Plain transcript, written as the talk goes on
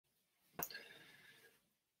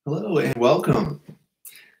Hello and welcome.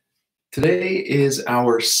 Today is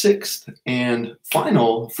our sixth and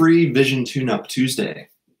final free Vision Tune-Up Tuesday.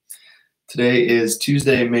 Today is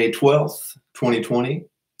Tuesday, May 12th, 2020,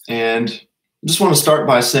 and I just want to start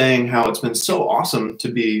by saying how it's been so awesome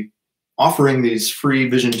to be offering these free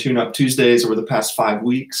Vision Tune-Up Tuesdays over the past 5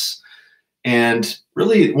 weeks. And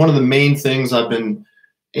really one of the main things I've been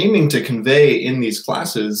aiming to convey in these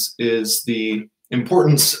classes is the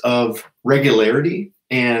importance of regularity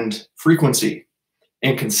and frequency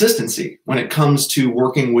and consistency when it comes to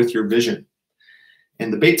working with your vision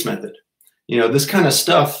and the Bates method. You know, this kind of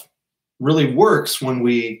stuff really works when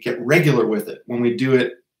we get regular with it, when we do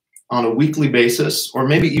it on a weekly basis, or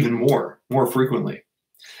maybe even more frequently.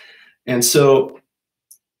 And so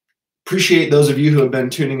appreciate those of you who have been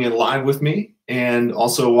tuning in live with me and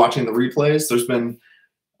also watching the replays. There's been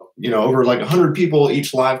over like 100 people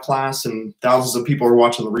each live class, and thousands of people are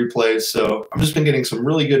watching the replays. So I've just been getting some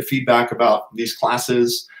really good feedback about these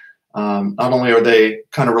classes. Not only are they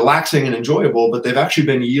kind of relaxing and enjoyable, but they've actually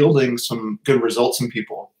been yielding some good results in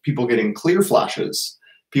people. People getting clear flashes,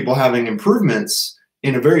 people having improvements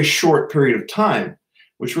in a very short period of time,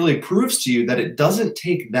 which really proves to you that it doesn't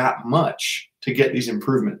take that much to get these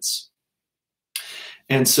improvements.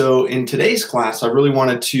 And so in today's class, I really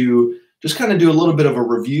wanted to just kind of do a little bit of a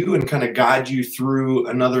review and kind of guide you through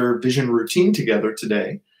another vision routine together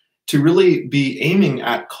today to really be aiming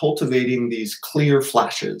at cultivating these clear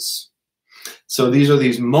flashes. So these are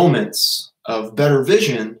these moments of better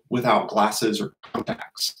vision without glasses or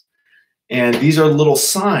contacts. And these are little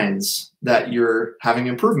signs that you're having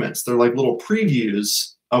improvements. They're like little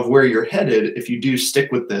previews of where you're headed if you do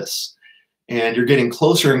stick with this. And you're getting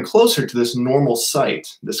closer and closer to this normal sight,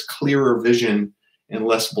 this clearer vision and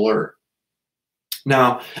less blur.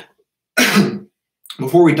 Now,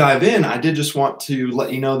 before we dive in, I did just want to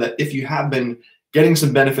let you know that if you have been getting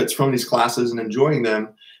some benefits from these classes and enjoying them,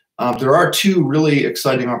 there are two really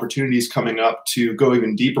exciting opportunities coming up to go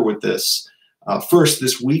even deeper with this. First,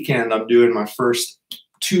 this weekend, I'm doing my first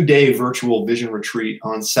 2-day virtual vision retreat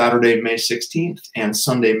on Saturday, May 16th and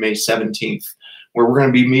Sunday, May 17th, where we're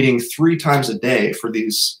going to be meeting 3 times a day for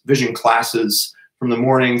these vision classes from the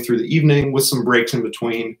morning through the evening with some breaks in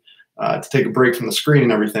between. To take a break from the screen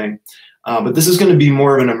and everything. But this is going to be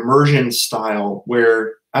more of an immersion style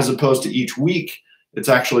where, as opposed to each week, it's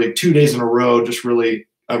actually 2 days in a row, just really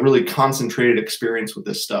a really concentrated experience with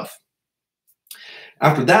this stuff.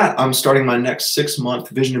 After that, I'm starting my next 6-month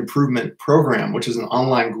vision improvement program, which is an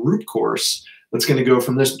online group course that's going to go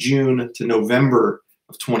from this June to November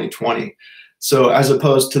of 2020. So as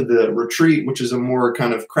opposed to the retreat, which is a more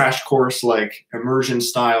kind of crash course like immersion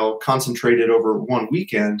style, concentrated over one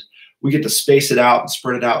weekend, we get to space it out and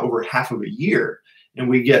spread it out over half of a year. And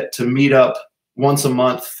we get to meet up once a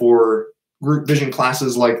month for group vision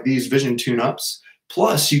classes like these vision tune-ups.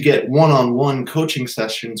 Plus you get one-on-one coaching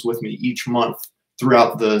sessions with me each month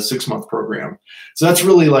throughout the 6-month program. So that's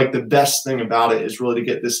really like the best thing about it, is really to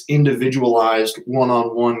get this individualized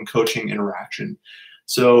one-on-one coaching interaction.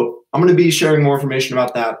 So I'm going to be sharing more information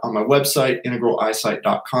about that on my website,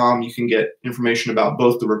 integraleyesight.com. You can get information about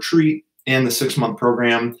both the retreat and the 6-month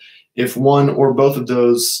program. If one or both of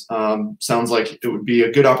those sounds like it would be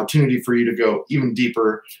a good opportunity for you to go even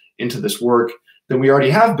deeper into this work than we already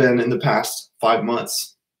have been in the past 5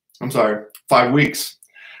 months. I'm sorry, 5 weeks.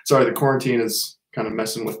 Sorry, the quarantine is kind of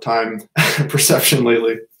messing with time perception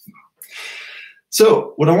lately.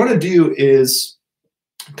 So what I want to do is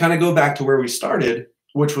kind of go back to where we started,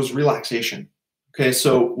 which was relaxation. Okay,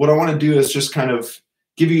 so what I want to do is just kind of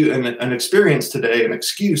give you an experience today, an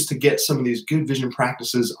excuse to get some of these good vision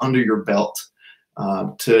practices under your belt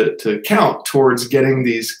to count towards getting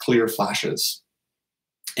these clear flashes.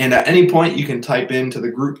 And at any point, you can type into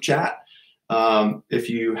the group chat if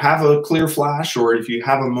you have a clear flash or if you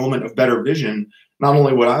have a moment of better vision. Not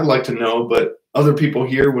only would I like to know, but other people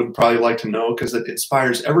here would probably like to know, because it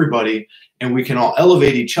inspires everybody and we can all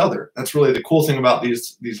elevate each other. That's really the cool thing about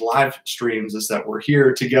these live streams, is that we're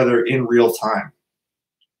here together in real time.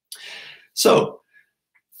 So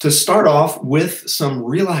to start off with some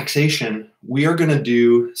relaxation, we are going to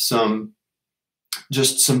do some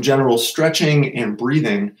general stretching and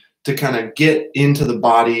breathing to kind of get into the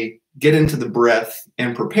body, get into the breath,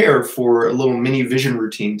 and prepare for a little mini vision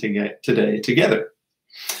routine today together.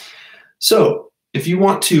 So if you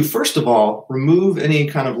want to, first of all, remove any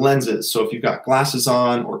kind of lenses. So if you've got glasses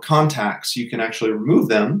on or contacts, you can actually remove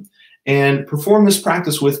them and perform this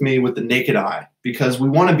practice with me with the naked eye, because we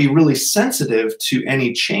want to be really sensitive to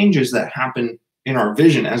any changes that happen in our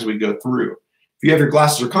vision as we go through. If you have your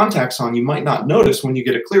glasses or contacts on, you might not notice when you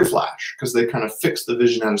get a clear flash, because they kind of fix the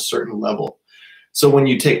vision at a certain level. So when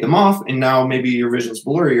you take them off and now maybe your vision's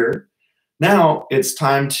blurrier, now it's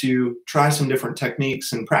time to try some different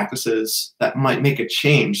techniques and practices that might make a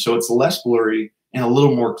change so it's less blurry and a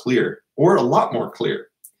little more clear, or a lot more clear.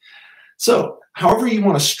 So however you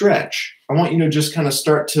want to stretch, I want you to just kind of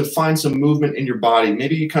start to find some movement in your body.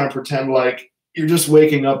 Maybe you kind of pretend like you're just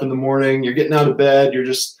waking up in the morning, you're getting out of bed, you're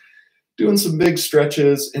just doing some big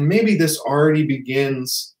stretches, and maybe this already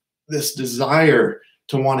begins this desire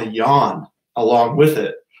to want to yawn along with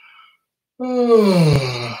it.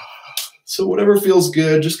 So whatever feels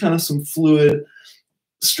good, just kind of some fluid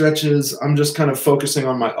stretches. I'm just kind of focusing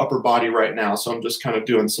on my upper body right now. So I'm just kind of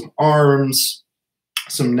doing some arms,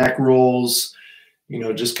 some neck rolls, you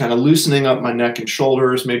know, just kind of loosening up my neck and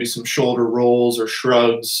shoulders, maybe some shoulder rolls or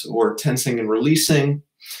shrugs or tensing and releasing.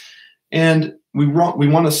 And we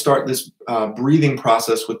want to start this breathing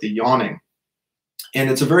process with the yawning. And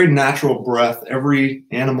it's a very natural breath. Every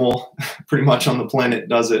animal pretty much on the planet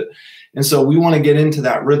does it. And so we want to get into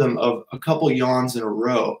that rhythm of a couple yawns in a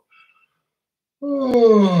row.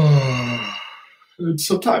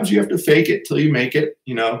 Sometimes you have to fake it till you make it.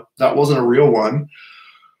 You know, that wasn't a real one.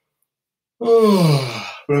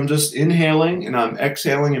 But I'm just inhaling and I'm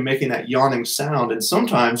exhaling and making that yawning sound. And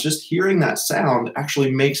sometimes just hearing that sound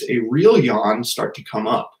actually makes a real yawn start to come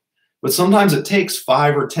up. But sometimes it takes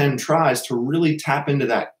 5 or 10 tries to really tap into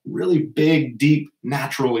that really big, deep,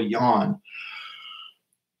 natural yawn.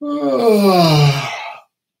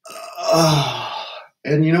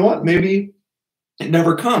 And you know what? Maybe it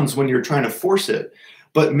never comes when you're trying to force it.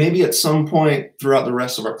 But maybe at some point throughout the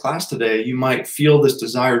rest of our class today, you might feel this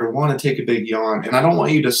desire to want to take a big yawn. And I don't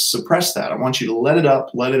want you to suppress that. I want you to let it up,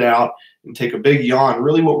 let it out, and take a big yawn.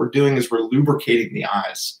 Really what we're doing is we're lubricating the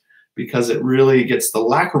eyes, because it really gets the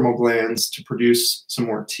lacrimal glands to produce some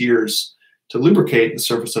more tears to lubricate the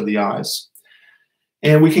surface of the eyes.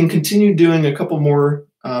 And we can continue doing a couple more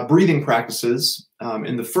breathing practices.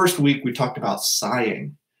 In the first week, we talked about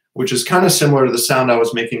sighing, which is kind of similar to the sound I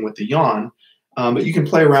was making with the yawn. But you can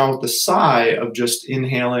play around with the sigh of just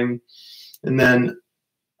inhaling and then,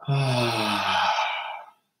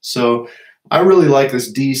 so I really like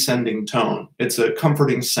this descending tone. It's a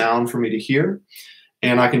comforting sound for me to hear,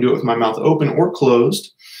 and I can do it with my mouth open or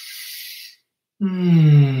closed.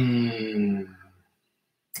 And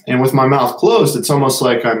with my mouth closed, it's almost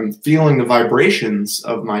like I'm feeling the vibrations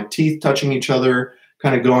of my teeth touching each other,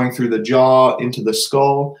 kind of going through the jaw into the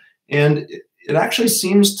skull. And it actually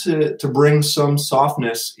seems to bring some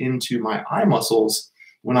softness into my eye muscles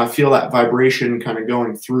when I feel that vibration kind of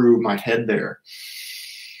going through my head there.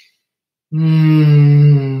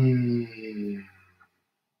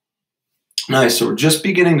 Nice. So we're just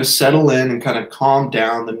beginning to settle in and kind of calm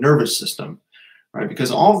down the nervous system, right?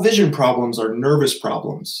 Because all vision problems are nervous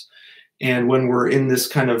problems. And when we're in this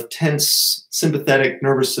kind of tense, sympathetic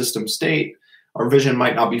nervous system state, our vision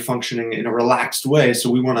might not be functioning in a relaxed way. So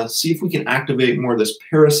we want to see if we can activate more of this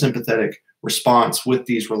parasympathetic response with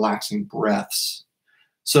these relaxing breaths.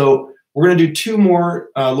 So we're going to do 2 more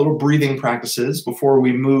little breathing practices before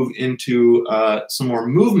we move into some more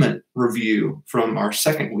movement review from our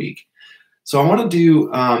second week. So I want to do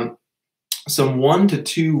some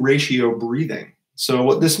 1-to-2 ratio breathing. So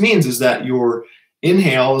what this means is that your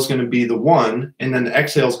inhale is going to be the 1, and then the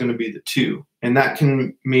exhale is going to be the 2. And that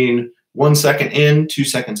can mean 1 second in, 2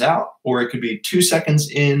 seconds out, or it could be 2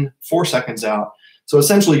 seconds in, 4 seconds out. So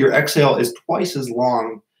essentially your exhale is twice as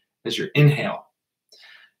long as your inhale.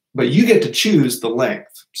 But you get to choose the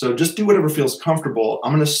length. So just do whatever feels comfortable.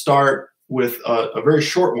 I'm going to start with a very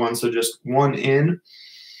short one. So just 1 in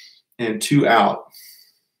and 2 out.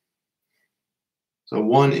 So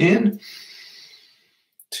 1 in,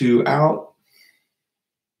 2 out.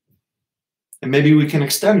 And maybe we can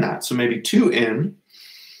extend that. So maybe 2 in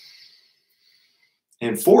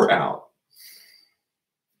and 4 out.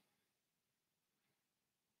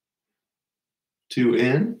 2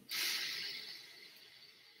 in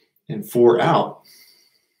and 4 out.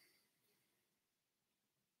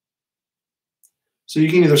 So you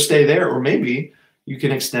can either stay there, or maybe you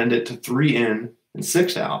can extend it to 3 in and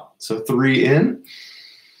 6 out. So 3 in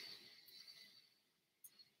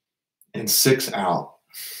and 6 out.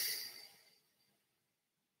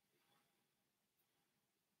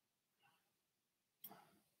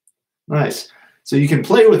 Nice. So you can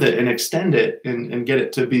play with it and extend it and get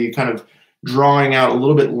it to be kind of drawing out a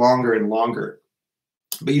little bit longer and longer.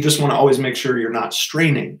 But you just want to always make sure you're not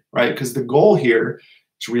straining, right? Because the goal here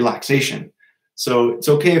is relaxation. So it's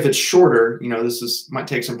okay if it's shorter. You know, might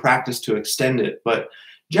take some practice to extend it. But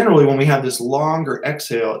generally, when we have this longer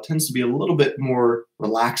exhale, it tends to be a little bit more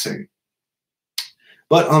relaxing.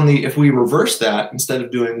 But if we reverse that, instead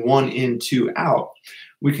of doing 1 in, 2 out,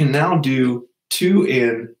 we can now do 2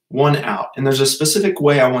 in, 1 out. And there's a specific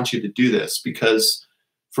way I want you to do this, because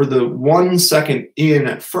for the 1 second in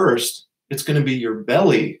at first, it's going to be your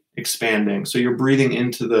belly expanding. So you're breathing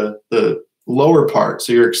into the lower part.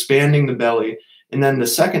 So you're expanding the belly. And then the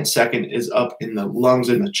second is up in the lungs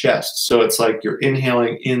and the chest. So it's like you're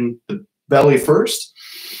inhaling in the belly first,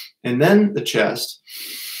 and then the chest.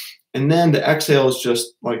 And then the exhale is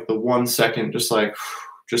just like the 1 second, just like,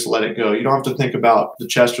 just let it go. You don't have to think about the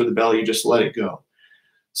chest or the belly. You just let it go.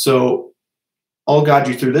 So I'll guide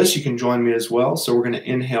you through this. You can join me as well. So we're going to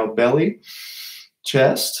inhale belly,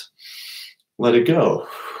 chest, let it go.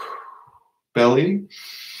 Belly,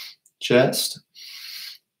 chest,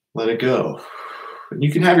 let it go. And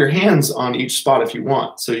you can have your hands on each spot if you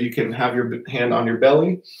want. So you can have your hand on your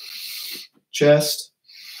belly, chest,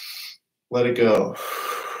 let it go.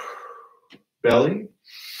 Belly,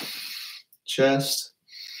 chest,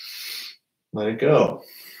 let it go.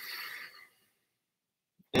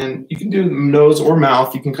 And you can do nose or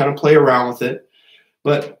mouth. You can kind of play around with it.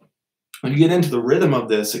 But when you get into the rhythm of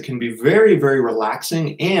this, it can be very, very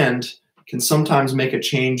relaxing and can sometimes make a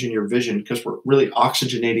change in your vision, because we're really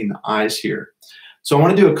oxygenating the eyes here. So I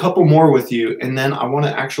want to do a couple more with you, and then I want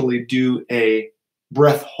to actually do a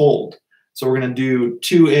breath hold. So we're going to do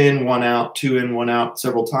 2 in, 1 out, 2 in, 1 out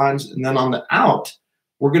several times. And then on the out,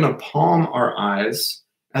 we're going to palm our eyes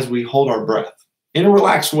as we hold our breath in a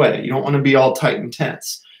relaxed way. You don't want to be all tight and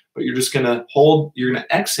tense, but you're just going to hold, you're going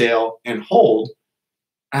to exhale and hold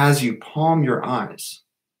as you palm your eyes.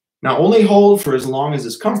 Now only hold for as long as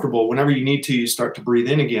it's comfortable. Whenever you need to, you start to breathe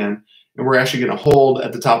in again. And we're actually going to hold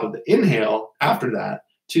at the top of the inhale after that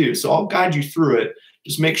too. So I'll guide you through it.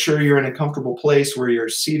 Just make sure you're in a comfortable place where you're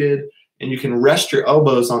seated and you can rest your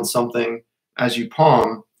elbows on something as you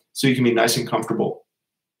palm, so you can be nice and comfortable.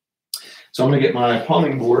 So I'm going to get my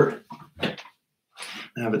palming board,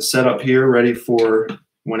 have it set up here ready for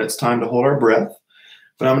when it's time to hold our breath.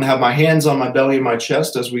 But I'm going to have my hands on my belly and my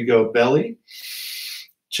chest as we go belly,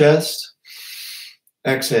 chest,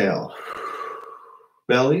 exhale.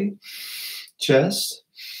 Belly, chest,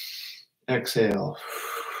 exhale.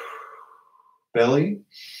 Belly,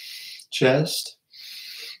 chest,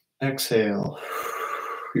 exhale.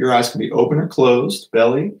 Your eyes can be open or closed.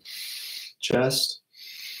 Belly, chest,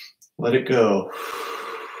 let it go.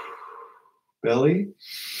 Belly,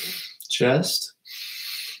 chest,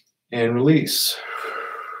 and release.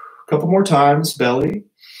 A couple more times. Belly,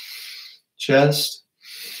 chest,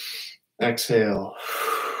 exhale.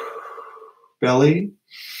 Belly,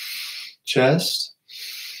 chest,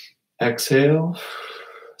 exhale.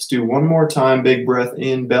 Let's do one more time. Big breath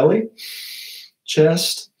in, belly,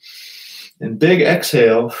 chest, and big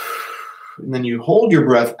exhale. And then you hold your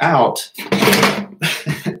breath out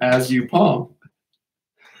as you palm.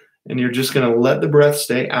 And you're just going to let the breath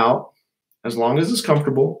stay out as long as it's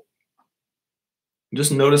comfortable.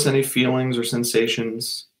 Just notice any feelings or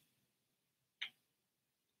sensations.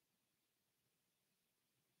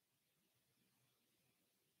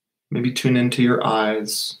 Maybe tune into your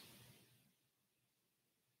eyes.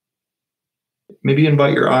 Maybe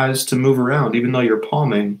invite your eyes to move around. Even though you're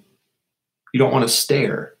palming, you don't want to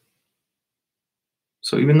stare.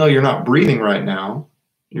 So even though you're not breathing right now,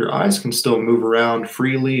 your eyes can still move around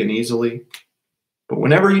freely and easily. But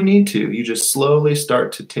whenever you need to, you just slowly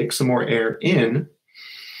start to take some more air in.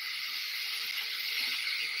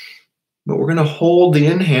 But we're going to hold the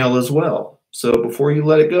inhale as well. So before you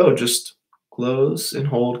let it go, just close and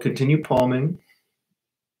hold. Continue palming.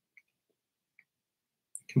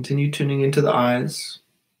 Continue tuning into the eyes.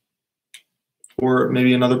 Or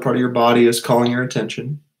maybe another part of your body is calling your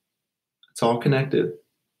attention. It's all connected.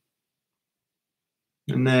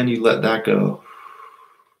 And then you let that go.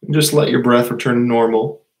 And just let your breath return to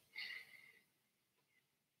normal.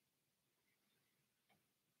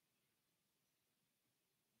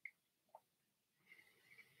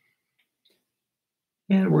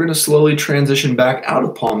 And we're going to slowly transition back out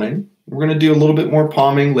of palming. We're going to do a little bit more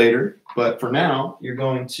palming later. But for now, you're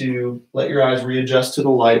going to let your eyes readjust to the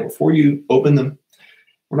light before you open them.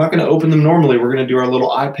 We're not going to open them normally. We're going to do our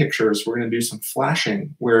little eye pictures. We're going to do some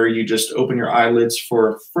flashing where you just open your eyelids for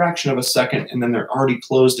a fraction of a second and then they're already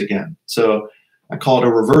closed again. So I call it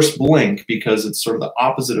a reverse blink because it's sort of the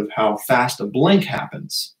opposite of how fast a blink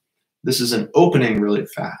happens. This is an opening really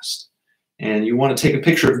fast. And you want to take a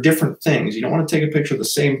picture of different things. You don't want to take a picture of the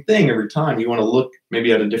same thing every time. You want to look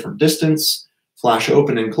maybe at a different distance, flash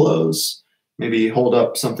open and close, maybe hold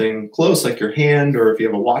up something close like your hand, or if you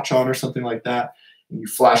have a watch on or something like that. You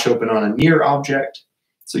flash open on a near object.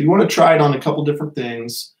 So you want to try it on a couple different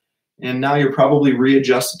things And now you're probably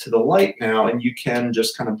readjusted to the light now, and you can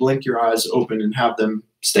just kind of blink your eyes open and have them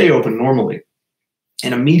stay open normally.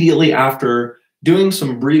 And immediately after doing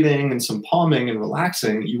some breathing and some palming and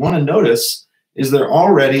relaxing, you want to notice, is there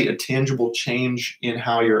already a tangible change in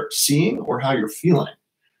how you're seeing or how you're feeling?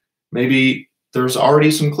 Maybe there's already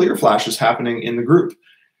some clear flashes happening in the group,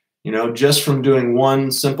 you know, just from doing one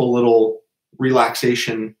simple little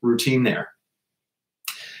relaxation routine there.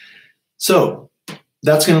 So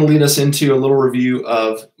that's going to lead us into a little review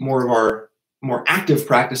of more of our more active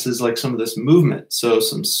practices, like some of this movement. So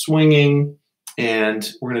some swinging, and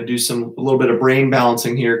we're going to do a little bit of brain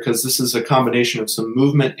balancing here, because this is a combination of some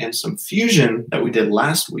movement and some fusion that we did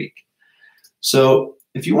last week. So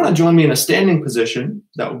if you want to join me in a standing position,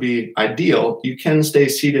 that would be ideal. You can stay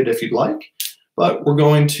seated if you'd like, but we're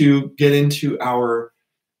going to get into our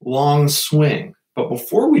long swing. But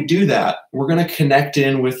before we do that, we're going to connect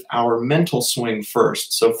in with our mental swing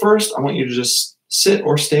first. So first, I want you to just sit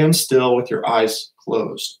or stand still with your eyes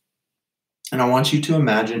closed. And I want you to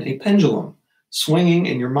imagine a pendulum swinging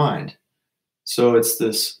in your mind. So it's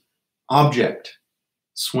this object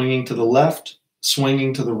swinging to the left,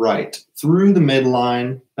 swinging to the right, through the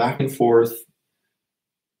midline, back and forth.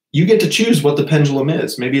 You get to choose what the pendulum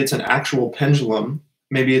is. Maybe it's an actual pendulum.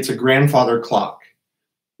 Maybe it's a grandfather clock.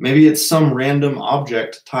 Maybe it's some random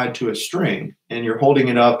object tied to a string, and you're holding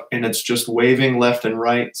it up and it's just waving left and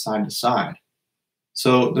right, side to side.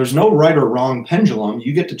 So there's no right or wrong pendulum.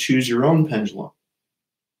 You get to choose your own pendulum.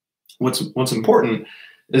 What's important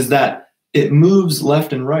is that it moves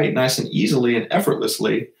left and right nice and easily and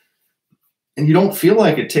effortlessly, and you don't feel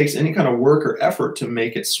like it takes any kind of work or effort to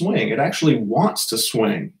make it swing. It actually wants to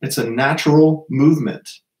swing. It's a natural movement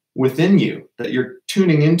within you that you're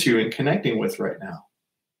tuning into and connecting with right now.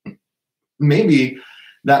 Maybe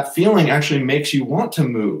that feeling actually makes you want to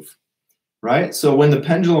move, right? So when the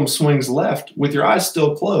pendulum swings left with your eyes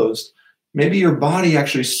still closed, maybe your body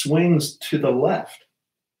actually swings to the left.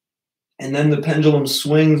 And then the pendulum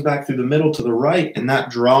swings back through the middle to the right, and that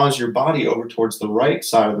draws your body over towards the right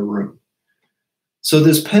side of the room. So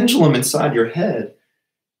this pendulum inside your head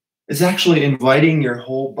is actually inviting your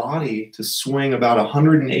whole body to swing about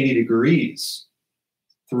 180 degrees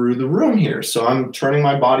through the room here. So I'm turning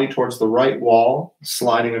my body towards the right wall,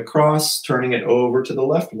 sliding across, turning it over to the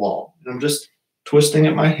left wall. And I'm just twisting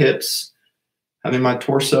at my hips, having my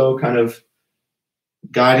torso kind of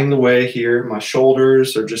guiding the way here. My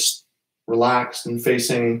shoulders are just relaxed and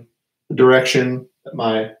facing the direction that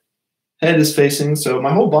my head is facing. So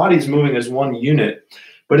my whole body is moving as one unit,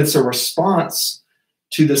 but it's a response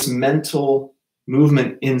to this mental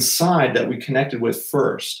movement inside that we connected with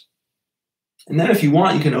first. And then if you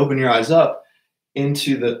want, you can open your eyes up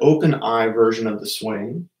into the open eye version of the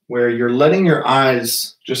swing, where you're letting your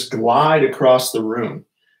eyes just glide across the room.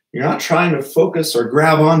 You're not trying to focus or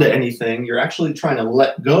grab onto anything. You're actually trying to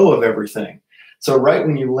let go of everything. So right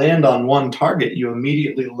when you land on one target, you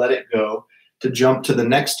immediately let it go to jump to the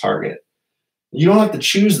next target. You don't have to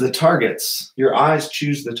choose the targets. Your eyes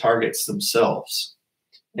choose the targets themselves.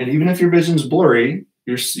 And even if your vision's blurry,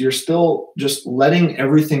 you're still just letting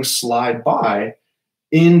everything slide by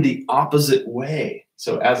in the opposite way.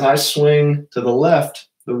 So as I swing to the left,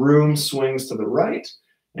 the room swings to the right.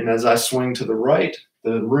 And as I swing to the right,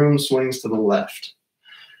 the room swings to the left.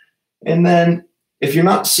 And then if you're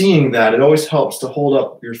not seeing that, it always helps to hold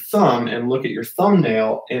up your thumb and look at your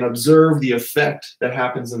thumbnail and observe the effect that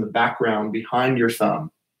happens in the background behind your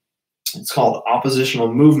thumb. It's called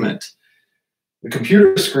oppositional movement. The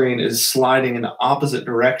computer screen is sliding in the opposite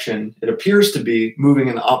direction. It appears to be moving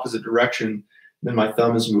in the opposite direction than my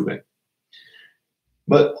thumb is moving.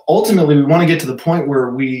 But ultimately, we want to get to the point where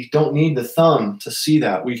we don't need the thumb to see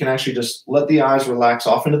that. We can actually just let the eyes relax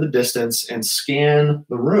off into the distance and scan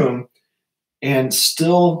the room and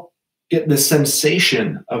still get the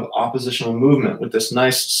sensation of oppositional movement with this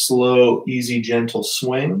nice, slow, easy, gentle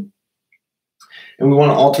swing. And we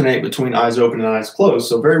want to alternate between eyes open and eyes closed.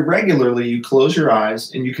 So very regularly, you close your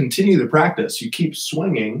eyes and you continue the practice. You keep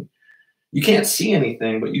swinging. You can't see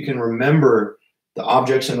anything, but you can remember the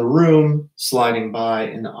objects in the room sliding by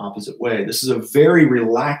in the opposite way. This is a very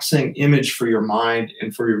relaxing image for your mind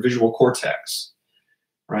and for your visual cortex,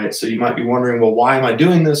 right? So you might be wondering, well, why am I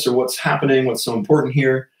doing this, or what's happening? What's so important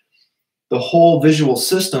here? The whole visual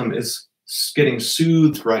system is getting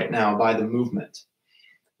soothed right now by the movement,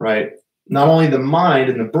 right? Not only the mind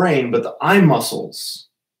and the brain, but the eye muscles,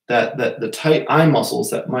 the tight eye muscles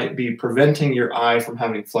that might be preventing your eye from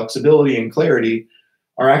having flexibility and clarity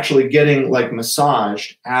are actually getting like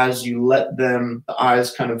massaged as you let them, the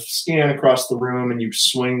eyes kind of scan across the room and you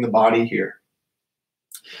swing the body here.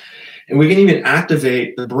 And we can even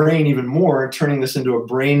activate the brain even more, turning this into a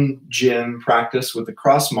brain gym practice with the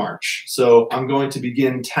cross march. So I'm going to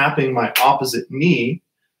begin tapping my opposite knee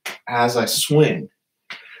as I swing.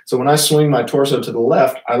 So when I swing my torso to the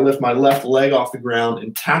left, I lift my left leg off the ground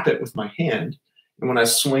and tap it with my hand. And when I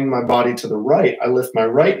swing my body to the right, I lift my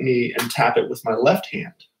right knee and tap it with my left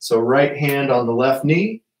hand. So right hand on the left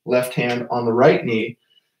knee, left hand on the right knee.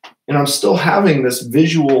 And I'm still having this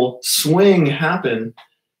visual swing happen.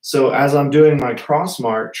 So as I'm doing my cross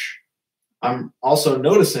march, I'm also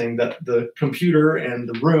noticing that the computer and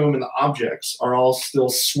the room and the objects are all still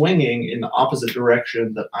swinging in the opposite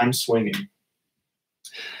direction that I'm swinging,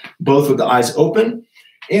 both with the eyes open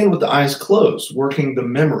and with the eyes closed, working the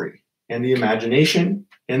memory and the imagination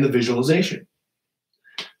and the visualization.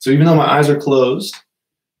 So even though my eyes are closed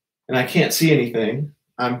and I can't see anything,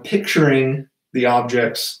 I'm picturing the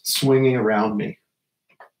objects swinging around me.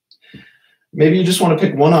 Maybe you just want to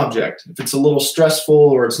pick one object. If it's a little stressful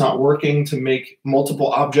or it's not working to make multiple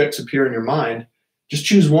objects appear in your mind, just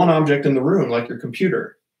choose one object in the room, like your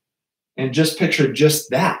computer, and just picture just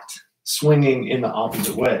that swinging in the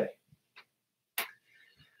opposite way.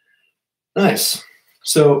 Nice.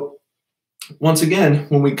 So once again,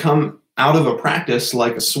 when we come out of a practice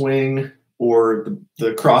like a swing or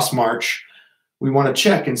the cross march, we want to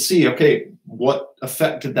check and see, okay, what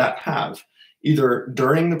effect did that have? Either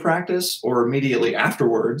during the practice or immediately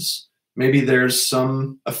afterwards, maybe there's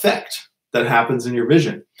some effect that happens in your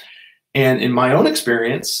vision. And in my own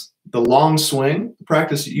experience, the long swing, the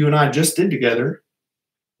practice you and I just did together,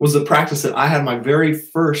 was the practice that I had my very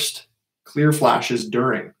first clear flashes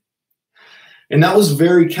during. And that was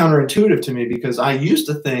very counterintuitive to me because I used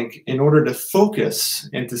to think in order to focus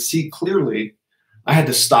and to see clearly, I had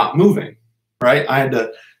to stop moving, right? I had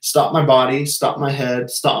to stop my body, stop my head,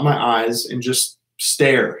 stop my eyes, and just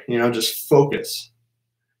stare, just focus.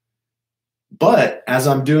 But as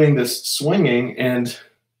I'm doing this swinging and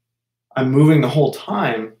I'm moving the whole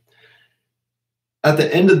time, at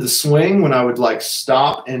the end of the swing, when I would like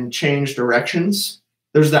stop and change directions,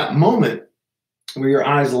 there's that moment where your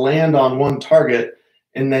eyes land on one target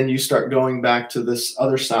and then you start going back to this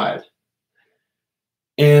other side.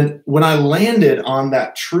 And when I landed on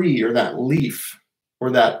that tree or that leaf, or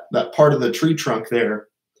that part of the tree trunk there,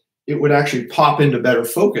 it would actually pop into better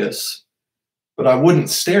focus, but I wouldn't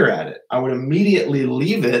stare at it. I would immediately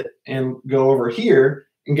leave it and go over here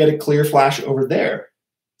and get a clear flash over there.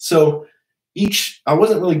 So I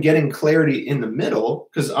wasn't really getting clarity in the middle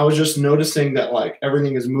because I was just noticing that like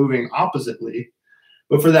everything is moving oppositely.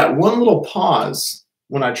 But for that one little pause,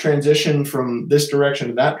 when I transitioned from this direction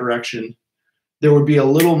to that direction, there would be a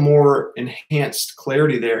little more enhanced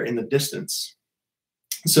clarity there in the distance.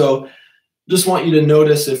 So just want you to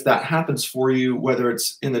notice if that happens for you, whether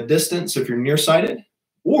it's in the distance, if you're nearsighted,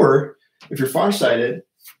 or if you're farsighted,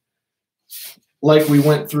 like we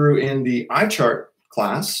went through in the eye chart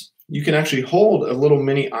class, you can actually hold a little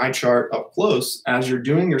mini eye chart up close as you're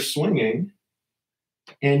doing your swinging.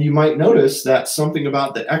 And you might notice that something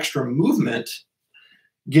about the extra movement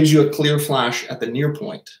gives you a clear flash at the near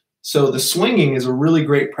point. So the swinging is a really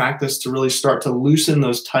great practice to really start to loosen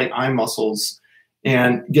those tight eye muscles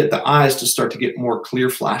and get the eyes to start to get more clear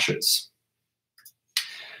flashes.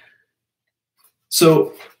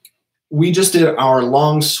 So we just did our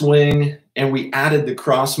long swing and we added the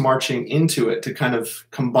cross marching into it to kind of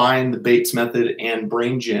combine the Bates method and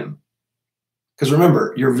brain gym. Because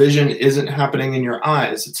remember, your vision isn't happening in your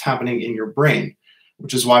eyes, it's happening in your brain,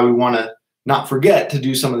 which is why we want to not forget to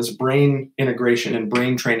do some of this brain integration and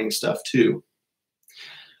brain training stuff too.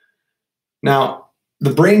 Now,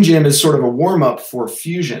 the brain gym is sort of a warm-up for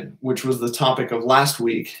fusion, which was the topic of last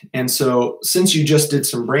week. And so since you just did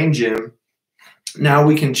some brain gym, now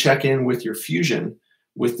we can check in with your fusion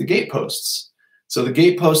with the gateposts. So the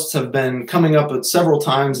gateposts have been coming up at several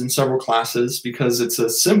times in several classes because it's a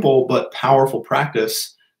simple but powerful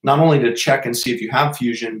practice, not only to check and see if you have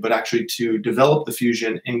fusion, but actually to develop the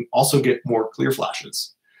fusion and also get more clear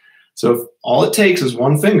flashes. So if all it takes is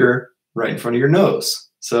one finger right in front of your nose.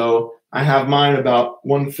 So I have mine about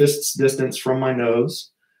 1 fist's distance from my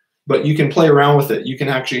nose, but you can play around with it. You can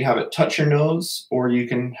actually have it touch your nose or you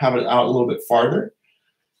can have it out a little bit farther.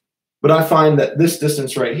 But I find that this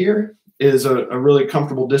distance right here is a really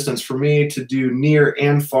comfortable distance for me to do near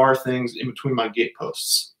and far things in between my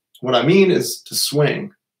gateposts. What I mean is to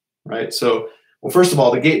swing, right? So, well, first of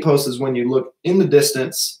all, the gatepost is when you look in the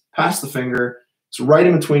distance past the finger. It's right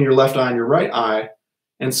in between your left eye and your right eye.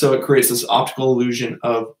 And so it creates this optical illusion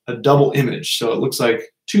of a double image. So it looks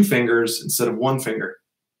like 2 fingers instead of 1 finger.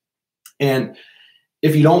 And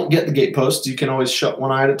if you don't get the gateposts, you can always shut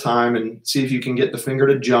one eye at a time and see if you can get the finger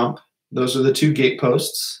to jump. Those are the two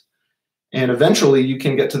gateposts. And eventually you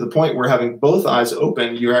can get to the point where having both eyes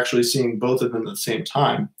open, you're actually seeing both of them at the same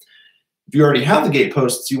time. If you already have the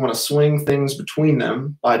gateposts, you want to swing things between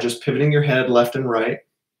them by just pivoting your head left and right,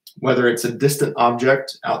 whether it's a distant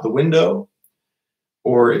object out the window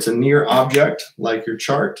or it's a near object like your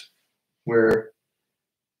chart, where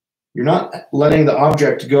you're not letting the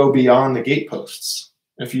object go beyond the gateposts.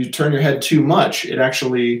 If you turn your head too much, it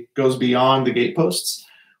actually goes beyond the gateposts.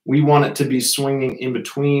 We want it to be swinging in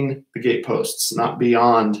between the gateposts, not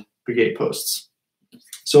beyond the gateposts.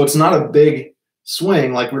 So it's not a big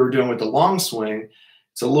swing like we were doing with the long swing.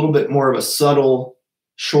 It's a little bit more of a subtle,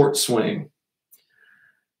 short swing.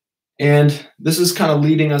 And this is kind of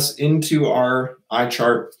leading us into our eye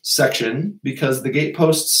chart section, because the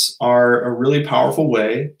gateposts are a really powerful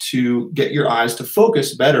way to get your eyes to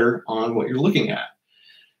focus better on what you're looking at.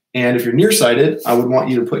 And if you're nearsighted, I would want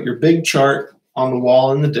you to put your big chart on the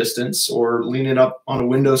wall in the distance, or lean it up on a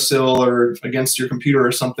windowsill or against your computer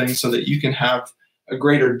or something, so that you can have a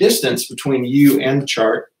greater distance between you and the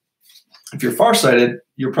chart. If you're farsighted,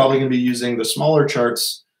 you're probably going to be using the smaller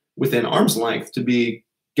charts within arm's length to be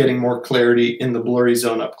getting more clarity in the blurry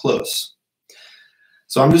zone up close.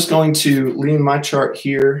 So I'm just going to lean my chart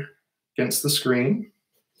here against the screen,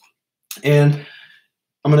 and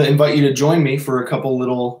I'm going to invite you to join me for a couple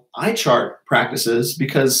little eye chart practices,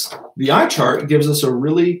 because the eye chart gives us a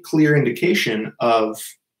really clear indication of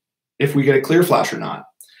if we get a clear flash or not.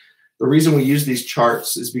 The reason we use these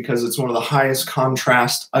charts is because it's one of the highest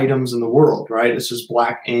contrast items in the world, right? It's just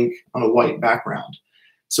black ink on a white background.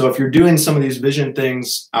 So if you're doing some of these vision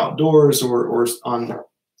things outdoors or on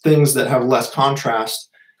things that have less contrast,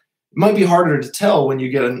 it might be harder to tell when you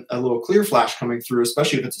get a little clear flash coming through,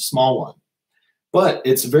 especially if it's a small one. But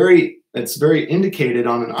it's very indicated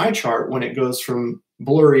on an eye chart when it goes from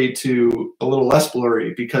blurry to a little less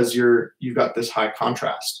blurry, because you've got this high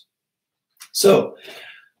contrast. So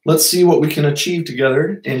let's see what we can achieve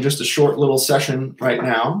together in just a short little session right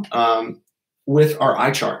now with our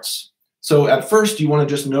eye charts. So at first, you want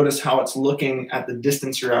to just notice how it's looking at the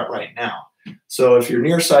distance you're at right now. So if you're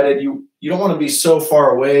nearsighted, you don't want to be so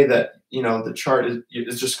far away that the chart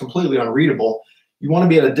is just completely unreadable. You want to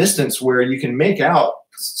be at a distance where you can make out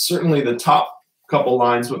certainly the top couple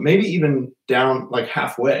lines, but maybe even down like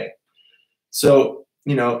halfway. So,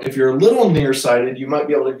 if you're a little nearsighted, you might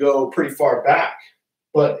be able to go pretty far back.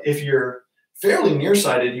 But if you're fairly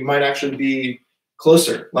nearsighted, you might actually be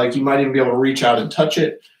closer. Like you might even be able to reach out and touch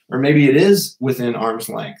it, or maybe it is within arm's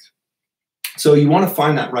length. So you want to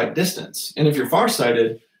find that right distance. And if you're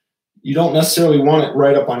farsighted, you don't necessarily want it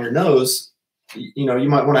right up on your nose. You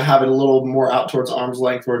might want to have it a little more out towards arm's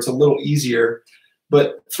length where it's a little easier.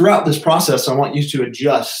 But throughout this process, I want you to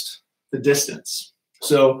adjust the distance.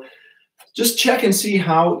 So just check and see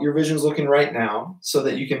how your vision's looking right now, so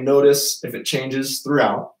that you can notice if it changes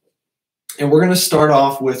throughout. And we're going to start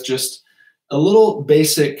off with just a little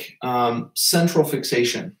basic central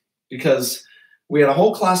fixation, because we had a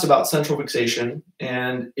whole class about central fixation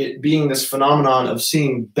and it being this phenomenon of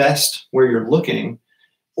seeing best where you're looking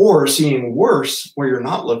or seeing worse where you're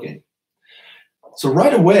not looking. So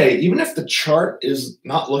right away, even if the chart is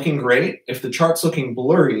not looking great, if the chart's looking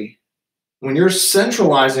blurry, when you're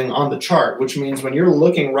centralizing on the chart, which means when you're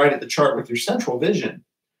looking right at the chart with your central vision,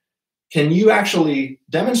 can you actually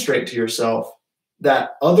demonstrate to yourself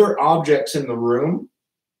that other objects in the room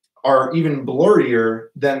are even blurrier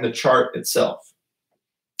than the chart itself?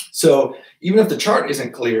 So even if the chart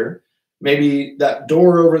isn't clear, maybe that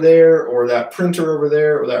door over there, or that printer over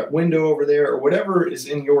there, or that window over there, or whatever is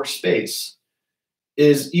in your space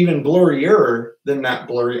is even blurrier than that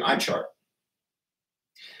blurry eye chart.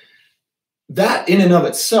 That in and of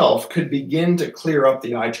itself could begin to clear up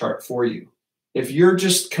the eye chart for you. If you're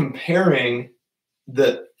just comparing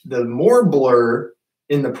the more blur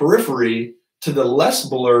in the periphery to the less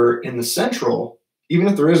blur in the central, even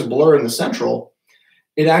if there is blur in the central,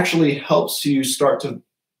 it actually helps you start to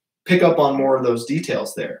pick up on more of those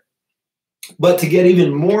details there. But to get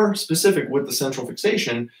even more specific with the central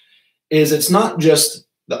fixation, is it's not just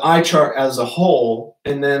the eye chart as a whole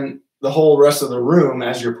and then the whole rest of the room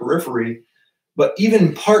as your periphery, but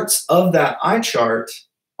even parts of that eye chart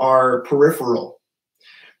are peripheral.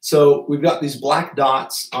 So we've got these black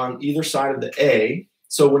dots on either side of the A.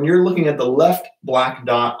 So when you're looking at the left black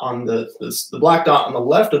dot on the black dot on the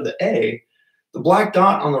left of the A, the black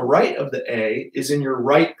dot on the right of the A is in your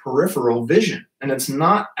right peripheral vision, and it's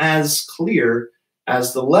not as clear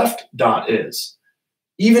as the left dot is,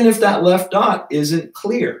 even if that left dot isn't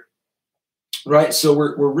clear, right? So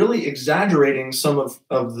we're really exaggerating some of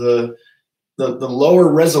the lower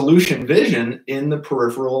resolution vision in the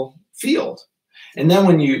peripheral field. And then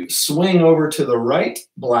when you swing over to the right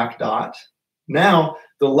black dot, now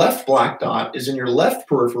the left black dot is in your left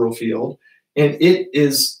peripheral field, and it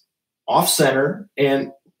is off center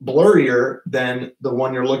and blurrier than the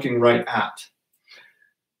one you're looking right at.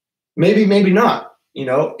 Maybe, maybe not. You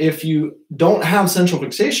know, if you don't have central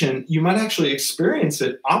fixation, you might actually experience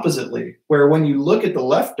it oppositely, where when you look at the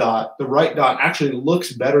left dot, the right dot actually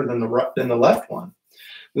looks better than the left one.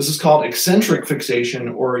 This is called eccentric fixation,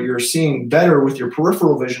 or you're seeing better with your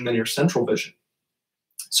peripheral vision than your central vision.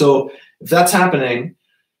 So if that's happening,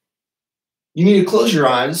 you need to close your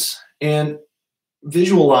eyes and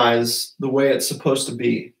visualize the way it's supposed to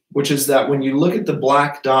be, which is that when you look at the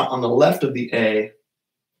black dot on the left of the A,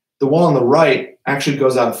 the one on the right actually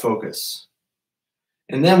goes out of focus.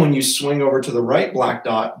 And then when you swing over to the right black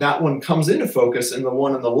dot, that one comes into focus and the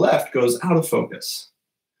one on the left goes out of focus.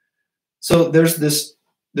 So there's this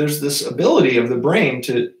ability of the brain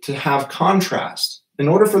to have contrast. In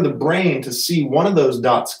order for the brain to see one of those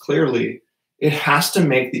dots clearly, it has to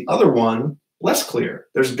make the other one less clear.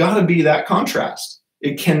 There's got to be that contrast.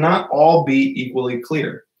 It cannot all be equally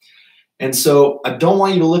clear. And so I don't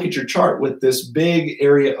want you to look at your chart with this big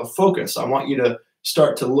area of focus. I want you to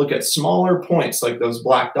start to look at smaller points like those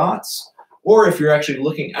black dots. Or if you're actually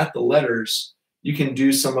looking at the letters, you can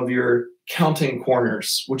do some of your counting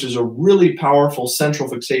corners, which is a really powerful central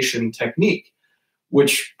fixation technique,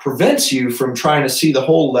 which prevents you from trying to see the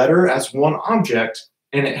whole letter as one object,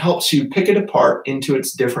 and it helps you pick it apart into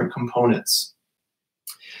its different components.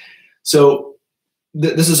 So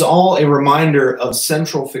this is all a reminder of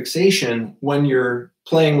central fixation when you're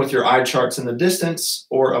playing with your eye charts in the distance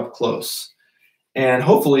or up close. And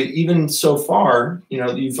hopefully, even so far, you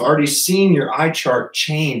know, you've already seen your eye chart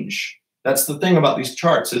change. That's the thing about these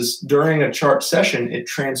charts, is during a chart session, it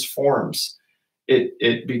transforms.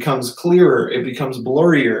 It becomes clearer, it becomes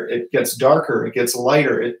blurrier, it gets darker, it gets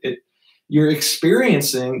lighter. You're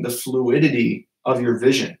experiencing the fluidity of your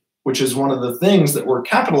vision, which is one of the things that we're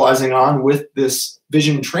capitalizing on with this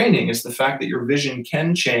vision training, is the fact that your vision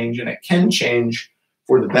can change, and it can change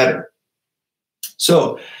for the better.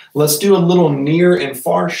 So let's do a little near and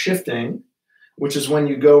far shifting, which is when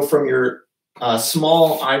you go from your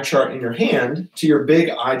small eye chart in your hand to your big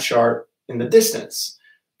eye chart in the distance.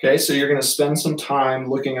 Okay, so you're going to spend some time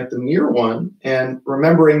looking at the near one and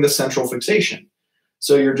remembering the central fixation.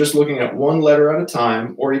 So you're just looking at one letter at a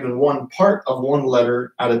time, or even one part of one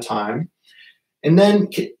letter at a time. And then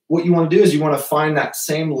what you want to do is you want to find that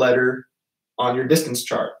same letter on your distance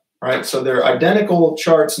chart, right? So they're identical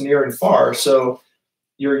charts, near and far. So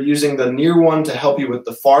you're using the near one to help you with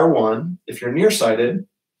the far one if you're nearsighted,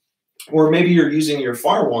 or maybe you're using your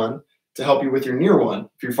far one to help you with your near one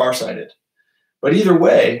if you're farsighted. But either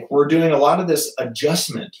way, we're doing a lot of this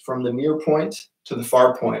adjustment from the near point to the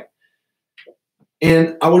far point.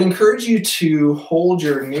 And I would encourage you to hold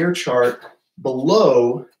your near chart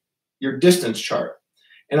below your distance chart.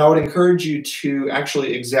 And I would encourage you to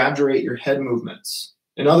actually exaggerate your head movements.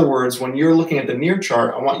 In other words, when you're looking at the near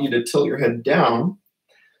chart, I want you to tilt your head down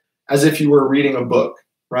as if you were reading a book,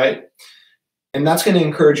 right? And that's going to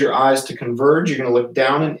encourage your eyes to converge. You're going to look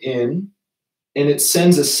down and in, and it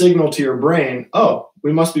sends a signal to your brain, oh,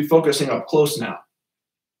 we must be focusing up close now.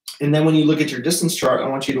 And then when you look at your distance chart, I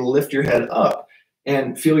want you to lift your head up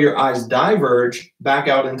and feel your eyes diverge back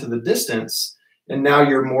out into the distance. And now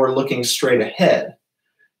you're more looking straight ahead.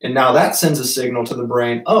 And now that sends a signal to the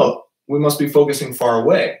brain, oh, we must be focusing far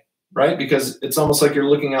away, right? Because it's almost like you're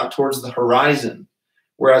looking out towards the horizon.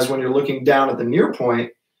 Whereas when you're looking down at the near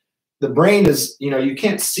point, the brain is, you know, you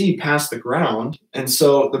can't see past the ground. And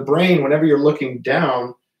so the brain, whenever you're looking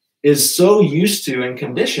down, is so used to and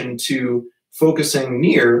conditioned to focusing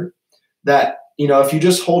near that, you know, if you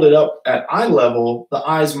just hold it up at eye level, the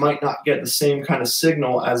eyes might not get the same kind of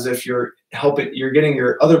signal as if you're getting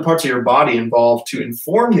your other parts of your body involved to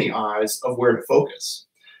inform the eyes of where to focus.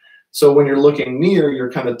 So when you're looking near,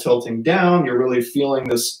 you're kind of tilting down, you're really feeling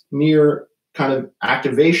this near kind of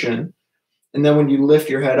activation. And then when you lift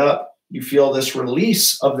your head up, you feel this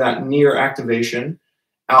release of that near activation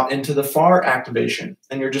out into the far activation.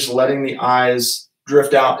 And you're just letting the eyes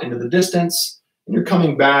drift out into the distance. And you're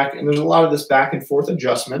coming back, and there's a lot of this back and forth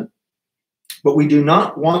adjustment, but we do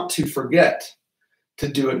not want to forget to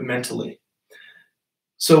do it mentally.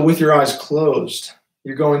 So with your eyes closed,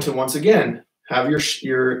 you're going to, once again, have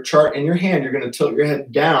your chart in your hand. You're going to tilt your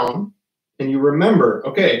head down, and you remember,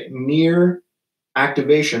 okay, near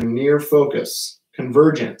activation, near focus,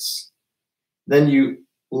 convergence. Then you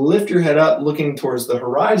lift your head up, looking towards the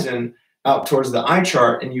horizon, out towards the eye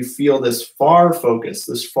chart, and you feel this far focus,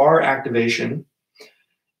 this far activation.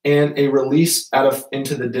 and a release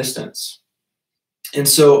into the distance. And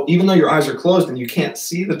so even though your eyes are closed and you can't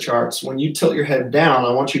see the charts, when you tilt your head down,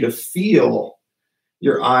 I want you to feel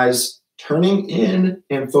your eyes turning in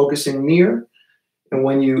and focusing near. And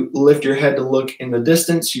when you lift your head to look in the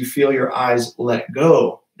distance, you feel your eyes let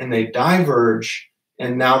go and they diverge,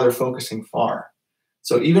 and now they're focusing far.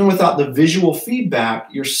 So even without the visual feedback,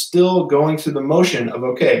 you're still going through the motion of,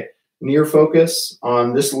 okay, near focus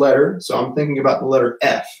on this letter. So I'm thinking about the letter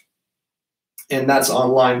F. And that's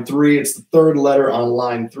on line 3. It's the third letter on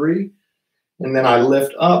line 3. And then I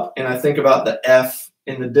lift up and I think about the F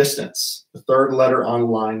in the distance, the third letter on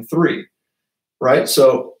line 3, right?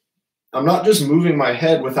 So I'm not just moving my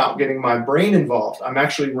head without getting my brain involved. I'm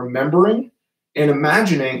actually remembering and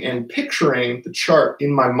imagining and picturing the chart in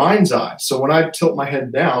my mind's eye. So when I tilt my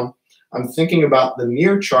head down, I'm thinking about the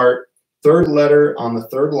near chart, third letter on the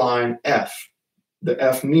third line, F, the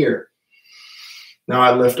F near. Now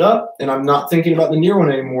I lift up and I'm not thinking about the near one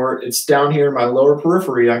anymore. It's down here in my lower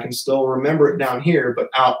periphery. I can still remember it down here, but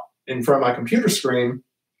out in front of my computer screen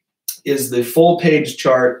is the full page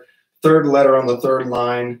chart, third letter on the third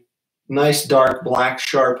line, nice dark black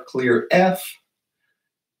sharp clear F.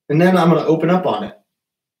 And then I'm going to open up on it.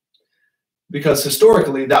 Because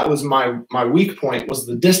historically that was my weak point, was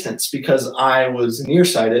the distance, because I was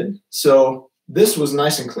nearsighted. So this was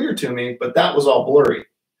nice and clear to me, but that was all blurry.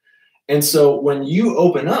 And so when you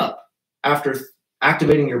open up after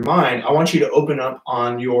activating your mind, I want you to open up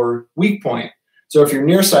on your weak point. So if you're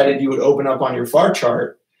nearsighted, you would open up on your far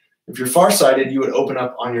chart. If you're farsighted, you would open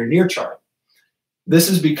up on your near chart. This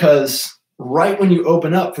is because right when you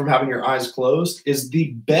open up from having your eyes closed is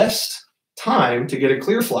the best time to get a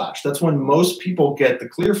clear flash. That's when most people get the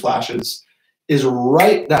clear flashes, is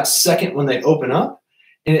right that second when they open up.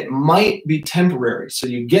 And it might be temporary. So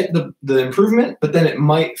you get the improvement, but then it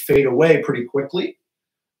might fade away pretty quickly.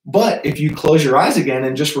 But if you close your eyes again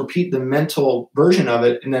and just repeat the mental version of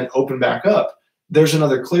it and then open back up, there's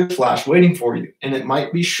another clear flash waiting for you. And it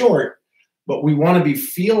might be short, but we want to be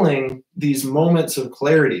feeling these moments of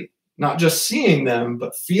clarity, not just seeing them,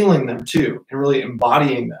 but feeling them too, and really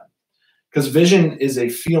embodying them. Because vision is a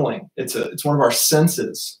feeling. It's one of our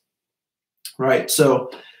senses, right?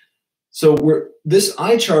 So this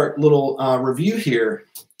eye chart little review here,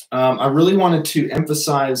 I really wanted to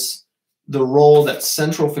emphasize the role that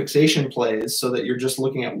central fixation plays, so that you're just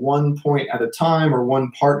looking at one point at a time or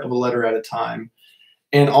one part of a letter at a time.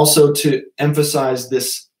 And also to emphasize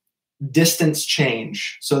this distance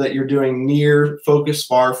change, so that you're doing near focus,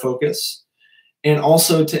 far focus. And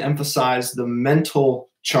also to emphasize the mental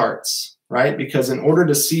charts, right? Because in order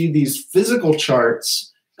to see these physical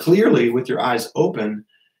charts clearly with your eyes open,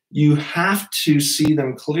 you have to see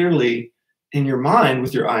them clearly in your mind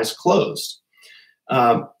with your eyes closed.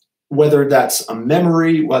 Whether that's a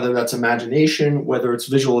memory, whether that's imagination, whether it's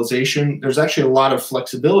visualization, there's actually a lot of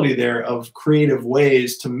flexibility there of creative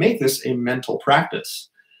ways to make this a mental practice.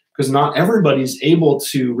 Because not everybody's able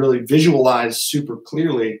to really visualize super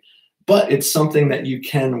clearly, but it's something that you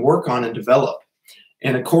can work on and develop.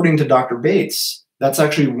 And according to Dr. Bates, that's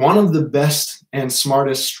actually one of the best and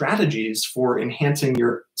smartest strategies for enhancing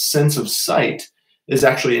your sense of sight, is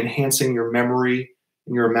actually enhancing your memory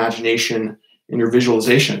and your imagination and your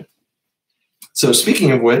visualization. So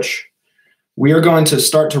speaking of which, we are going to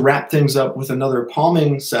start to wrap things up with another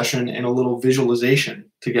palming session and a little visualization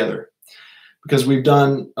together, because we've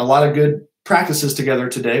done a lot of good practices together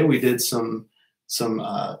today. We did some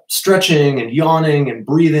stretching and yawning and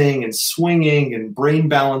breathing and swinging and brain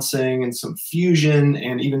balancing and some fusion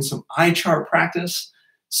and even some eye chart practice.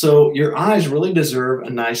 So your eyes really deserve a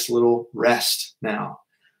nice little rest now.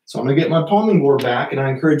 So I'm going to get my palming board back, and I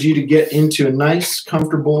encourage you to get into a nice,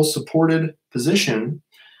 comfortable, supported position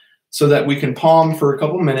so that we can palm for a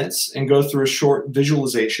couple minutes and go through a short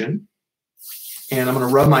visualization. And I'm going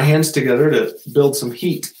to rub my hands together to build some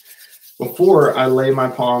heat before I lay my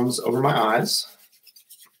palms over my eyes.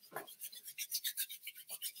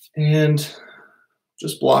 And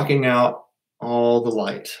just blocking out all the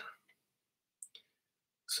light.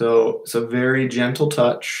 So it's a very gentle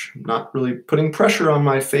touch, not really putting pressure on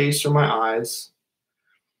my face or my eyes.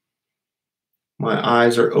 My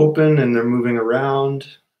eyes are open and they're moving around.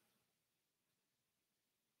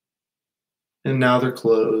 And now they're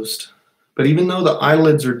closed. But even though the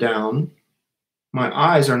eyelids are down, my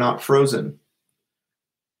eyes are not frozen.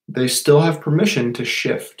 They still have permission to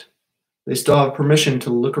shift. They still have permission to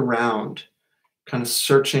look around, kind of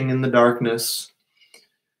searching in the darkness.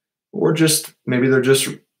 Or just, maybe they're just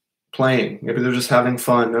playing. Maybe they're just having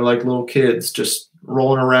fun. They're like little kids just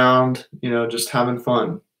rolling around, just having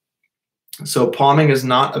fun. So palming is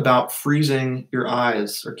not about freezing your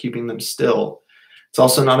eyes or keeping them still. It's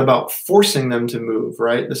also not about forcing them to move,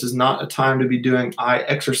 right? This is not a time to be doing eye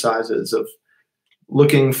exercises of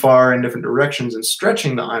looking far in different directions and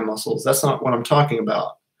stretching the eye muscles. That's not what I'm talking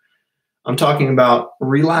about. I'm talking about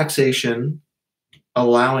relaxation,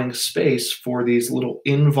 allowing space for these little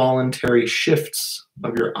involuntary shifts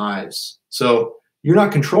of your eyes. So you're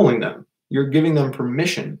not controlling them. You're giving them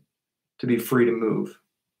permission to be free to move.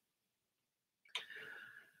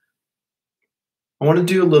 I want to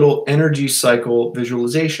do a little energy cycle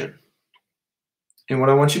visualization. And what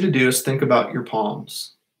I want you to do is think about your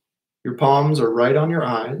palms. Your palms are right on your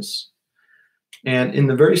eyes. And in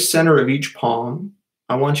the very center of each palm,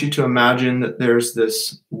 I want you to imagine that there's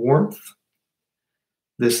this warmth,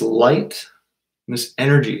 this light, this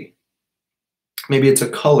energy. Maybe it's a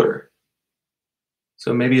color.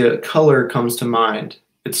 So maybe a color comes to mind.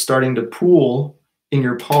 It's starting to pool in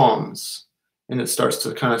your palms, and it starts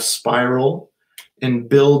to kind of spiral and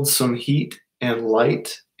build some heat and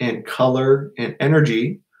light and color and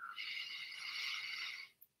energy.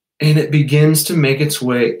 And it begins to make its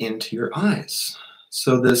way into your eyes.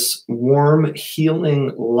 So this warm,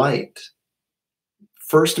 healing light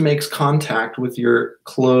first makes contact with your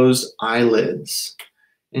closed eyelids,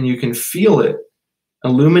 and you can feel it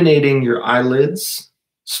illuminating your eyelids,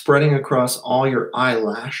 spreading across all your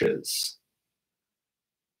eyelashes.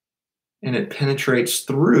 And it penetrates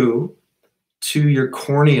through to your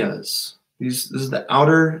corneas. This is the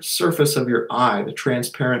outer surface of your eye, the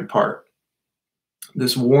transparent part.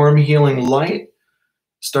 This warm, healing light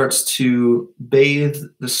starts to bathe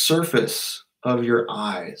the surface of your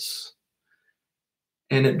eyes.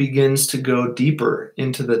 And it begins to go deeper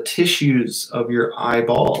into the tissues of your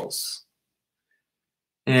eyeballs.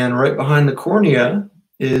 And right behind the cornea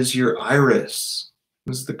is your iris.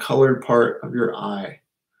 This is the colored part of your eye.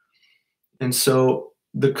 And so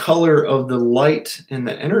the color of the light and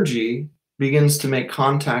the energy begins to make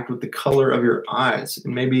contact with the color of your eyes.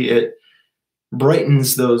 And maybe it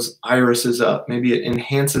brightens those irises up. Maybe it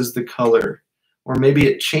enhances the color, or maybe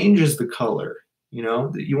it changes the color. You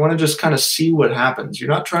know, you want to just kind of see what happens. You're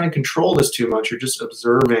not trying to control this too much. You're just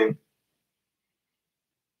observing.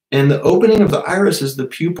 And the opening of the iris is the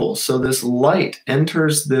pupil. So this light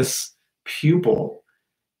enters this pupil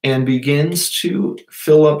and begins to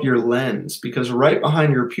fill up your lens, because right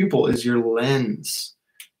behind your pupil is your lens.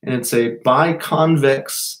 And it's a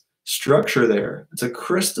biconvex structure there. It's a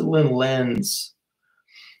crystalline lens.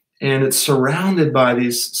 And it's surrounded by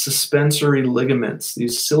these suspensory ligaments,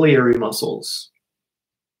 these ciliary muscles.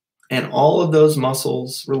 And all of those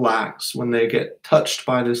muscles relax when they get touched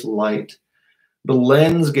by this light. The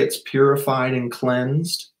lens gets purified and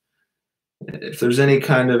cleansed. If there's any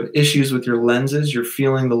kind of issues with your lenses, you're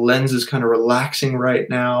feeling the lenses kind of relaxing right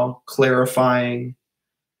now, clarifying.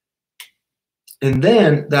 And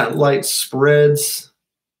then that light spreads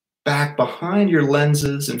back behind your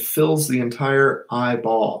lenses and fills the entire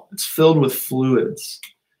eyeball. It's filled with fluids.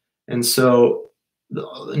 And so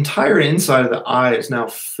the entire inside of the eye is now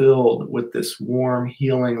filled with this warm,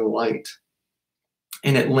 healing light.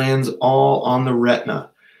 And it lands all on the retina,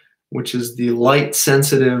 which is the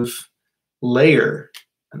light-sensitive layer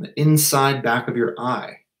on the inside back of your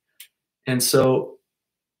eye. And so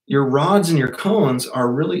your rods and your cones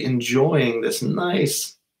are really enjoying this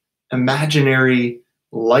nice imaginary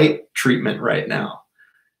light treatment right now.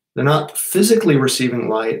 They're not physically receiving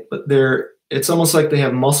light, but it's almost like they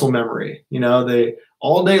have muscle memory. You know,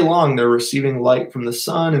 all day long they're receiving light from the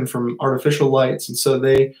sun and from artificial lights, and so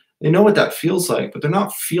they know what that feels like, but they're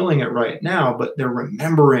not feeling it right now, but they're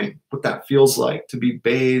remembering what that feels like to be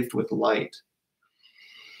bathed with light.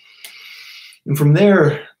 And from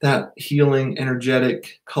there, that healing,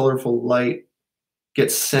 energetic, colorful light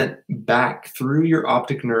gets sent back through your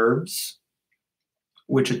optic nerves,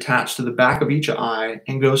 which attach to the back of each eye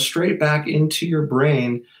and go straight back into your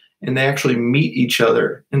brain, and they actually meet each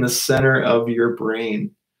other in the center of your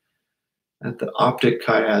brain at the optic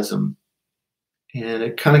chiasm. And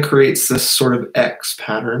it kind of creates this sort of X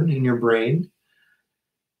pattern in your brain.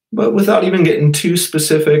 But without even getting too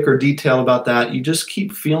specific or detailed about that, you just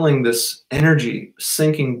keep feeling this energy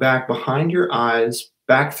sinking back behind your eyes,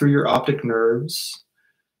 back through your optic nerves,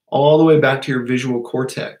 all the way back to your visual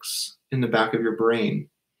cortex in the back of your brain.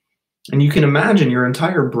 And you can imagine your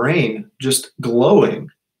entire brain just glowing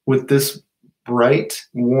with this bright,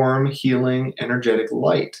 warm, healing, energetic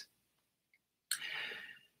light.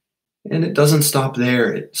 And it doesn't stop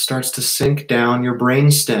there. It starts to sink down your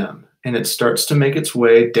brainstem, and it starts to make its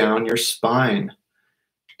way down your spine.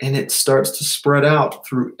 And it starts to spread out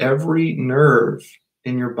through every nerve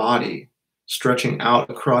in your body. stretching out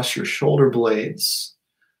across your shoulder blades,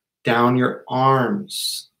 down your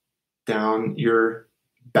arms, down your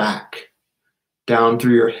back, down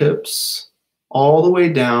through your hips, all the way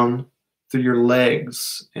down through your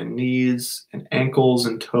legs and knees and ankles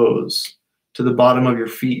and toes to the bottom of your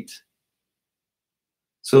feet.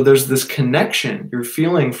 So there's this connection you're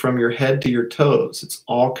feeling from your head to your toes. It's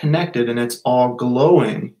all connected and it's all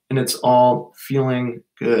glowing and it's all feeling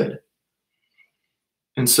good.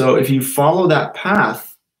 And so if you follow that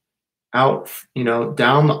path out,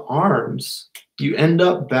 down the arms, you end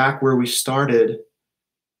up back where we started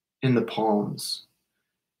in the palms.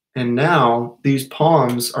 And now these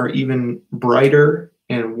palms are even brighter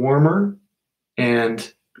and warmer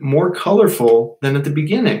and more colorful than at the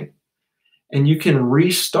beginning. And you can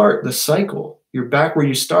restart the cycle. You're back where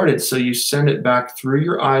you started. So you send it back through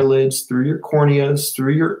your eyelids, through your corneas,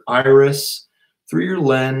 through your iris, through your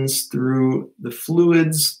lens, through the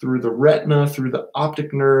fluids, through the retina, through the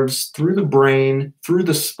optic nerves, through the brain, through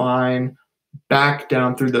the spine, back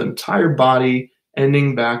down through the entire body,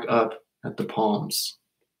 ending back up at the palms.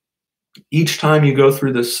 Each time you go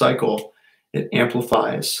through this cycle, it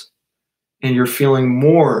amplifies, and you're feeling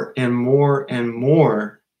more and more and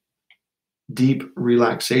more deep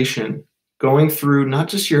relaxation going through not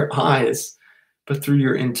just your eyes, but through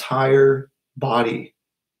your entire body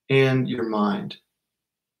and your mind.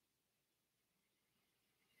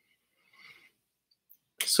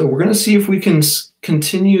 So we're going to see if we can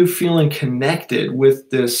continue feeling connected with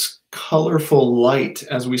this colorful light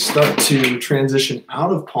as we start to transition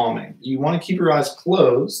out of palming. You want to keep your eyes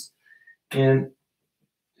closed, and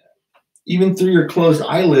even through your closed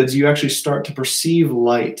eyelids, you actually start to perceive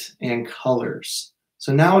light and colors.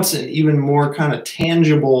 So now it's an even more kind of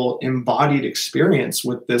tangible, embodied experience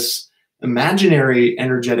with this imaginary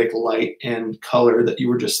energetic light and color that you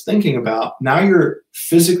were just thinking about. Now you're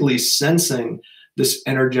physically sensing this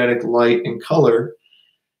energetic light and color.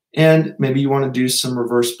 And maybe you want to do some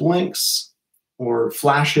reverse blinks or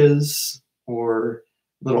flashes or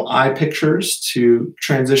little eye pictures to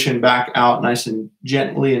transition back out nice and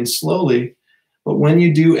gently and slowly. But when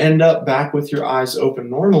you do end up back with your eyes open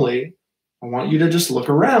normally, I want you to just look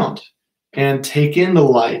around and take in the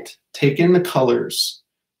light, take in the colors,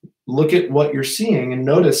 look at what you're seeing and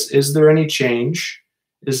notice, is there any change?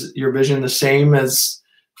 Is your vision the same as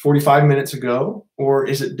 45 minutes ago, or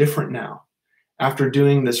is it different now? After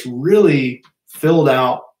doing this really filled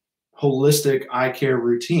out, holistic eye care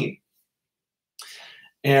routine.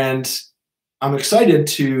 And I'm excited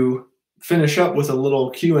to finish up with a little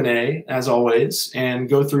Q&A, as always, and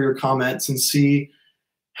go through your comments and see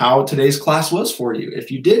how today's class was for you, if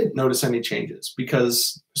you did notice any changes.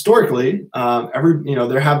 Because historically,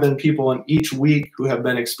 there have been people in each week who have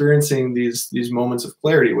been experiencing these moments of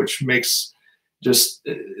clarity, which makes just,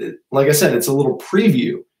 like I said, it's a little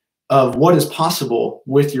preview of what is possible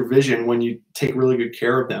with your vision when you take really good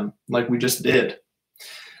care of them, like we just did.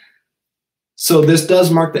 So this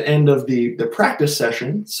does mark the end of the practice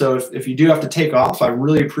session. So if you do have to take off, I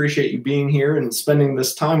really appreciate you being here and spending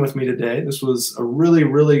this time with me today. This was a really,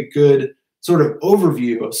 really good sort of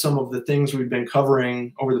overview of some of the things we've been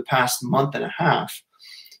covering over the past month and a half.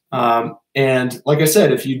 And like I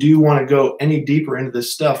said, if you do want to go any deeper into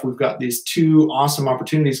this stuff, we've got these two awesome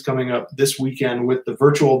opportunities coming up this weekend with the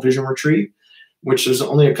virtual vision retreat, which there's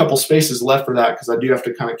only a couple spaces left for that because I do have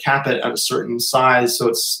to kind of cap it at a certain size so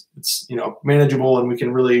it's manageable and we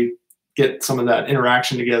can really get some of that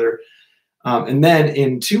interaction together. And then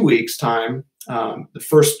in 2 weeks' time, the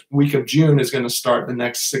first week of June is going to start the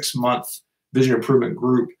next 6-month vision improvement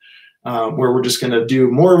group, where we're just going to do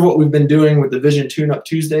more of what we've been doing with the Vision Tune-Up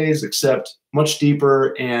Tuesdays, except much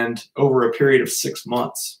deeper and over a period of 6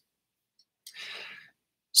 months.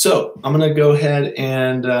 So I'm going to go ahead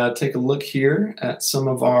and take a look here at some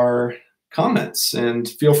of our comments, and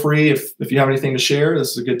feel free if you have anything to share,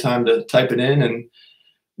 this is a good time to type it in and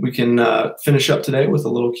we can finish up today with a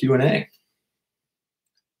little Q&A.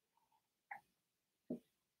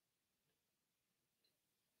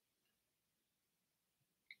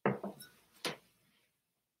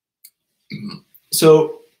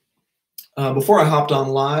 So before I hopped on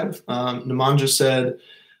live, Nemanja said,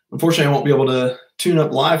 unfortunately, I won't be able to tune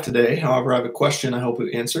up live today. However, I have a question I hope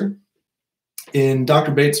we answer. In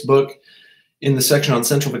Dr. Bates' book, in the section on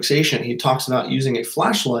central fixation, he talks about using a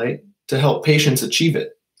flashlight to help patients achieve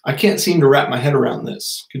it. I can't seem to wrap my head around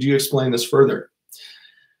this. Could you explain this further?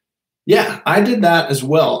 Yeah, I did that as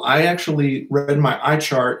well. I actually read my eye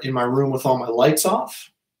chart in my room with all my lights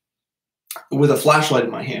off with a flashlight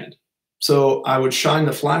in my hand. So I would shine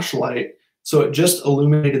the flashlight so it just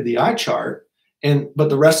illuminated the eye chart, but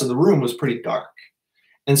the rest of the room was pretty dark.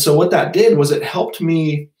 And so what that did was it helped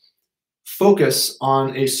me focus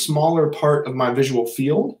on a smaller part of my visual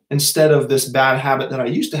field instead of this bad habit that I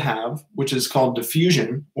used to have, which is called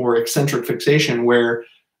diffusion or eccentric fixation, where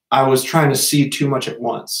I was trying to see too much at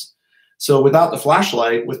once. So without the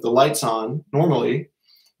flashlight, with the lights on, normally,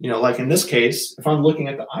 like in this case, if I'm looking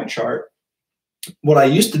at the eye chart, what I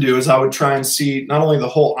used to do is I would try and see not only the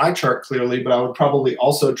whole eye chart clearly, but I would probably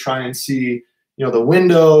also try and see, the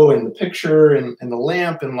window and the picture and the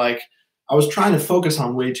lamp, and like I was trying to focus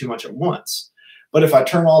on way too much at once. But if I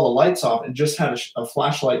turn all the lights off and just had a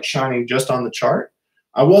flashlight shining just on the chart,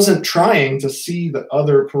 I wasn't trying to see the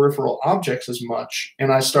other peripheral objects as much,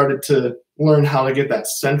 and I started to learn how to get that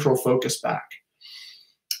central focus back.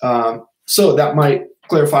 So that might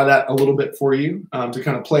clarify that a little bit for you, to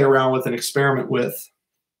kind of play around with and experiment with.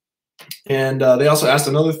 And they also asked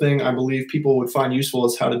another thing I believe people would find useful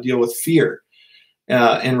is how to deal with fear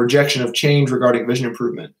and rejection of change regarding vision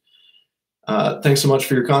improvement. Thanks so much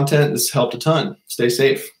for your content. This helped a ton. Stay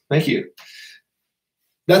safe. Thank you.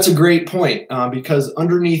 That's a great point, because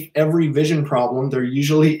underneath every vision problem, there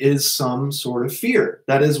usually is some sort of fear.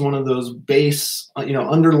 That is one of those base,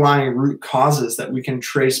 underlying root causes that we can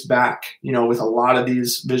trace back, with a lot of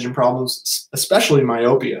these vision problems, especially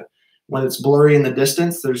myopia. When it's blurry in the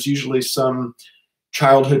distance, there's usually some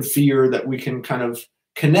childhood fear that we can kind of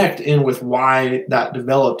connect in with why that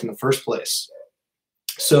developed in the first place.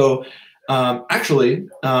 So actually,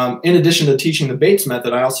 in addition to teaching the Bates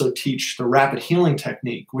method, I also teach the rapid healing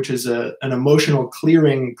technique, which is an emotional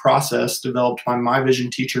clearing process developed by my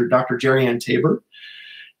vision teacher, Dr. Jerry Ann Tabor.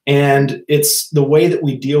 And it's the way that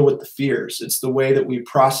we deal with the fears. It's the way that we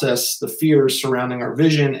process the fears surrounding our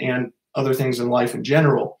vision and other things in life in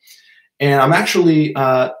general. And I'm actually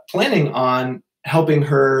planning on helping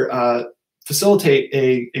her facilitate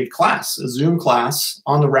a class, a Zoom class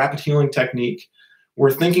on the rapid healing technique.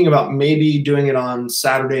 We're thinking about maybe doing it on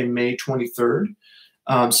Saturday, May 23rd.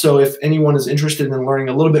 So if anyone is interested in learning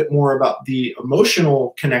a little bit more about the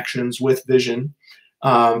emotional connections with vision,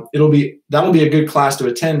 that'll be a good class to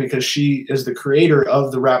attend, because she is the creator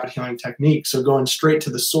of the rapid healing technique. So going straight to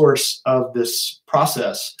the source of this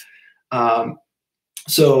process.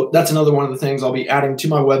 So that's another one of the things I'll be adding to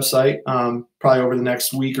my website, probably over the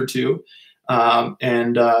next week or two.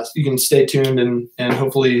 And you can stay tuned and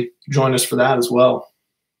hopefully join us for that as well.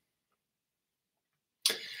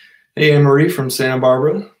 Hey, Anne-Marie from Santa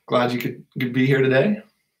Barbara. Glad you could be here today.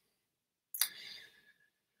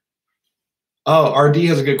 Oh, RD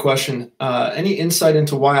has a good question. Any insight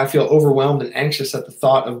into why I feel overwhelmed and anxious at the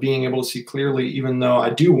thought of being able to see clearly, even though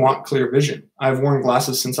I do want clear vision? I've worn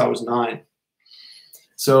glasses since I was 9.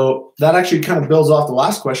 So that actually kind of builds off the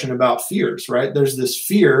last question about fears, right? There's this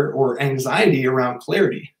fear or anxiety around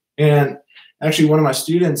clarity. And actually one of my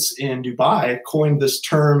students in Dubai coined this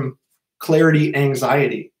term clarity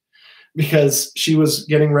anxiety, because she was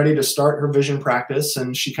getting ready to start her vision practice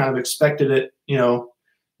and she kind of expected it,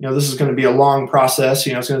 this is going to be a long process.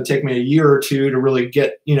 It's going to take me a year or two to really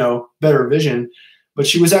get, better vision. But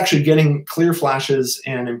she was actually getting clear flashes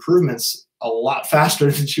and improvements a lot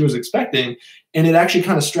faster than she was expecting. And it actually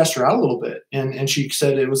kind of stressed her out a little bit. And she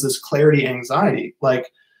said it was this clarity anxiety,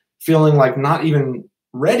 like feeling like not even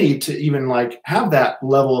ready to even like have that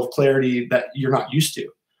level of clarity that you're not used to.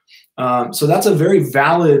 So that's a very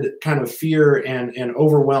valid kind of fear and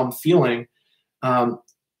overwhelmed feeling. And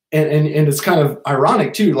it's kind of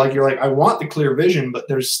ironic too. Like you're like, I want the clear vision, but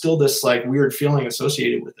there's still this like weird feeling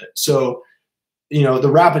associated with it. So,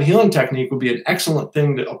 the rapid healing technique would be an excellent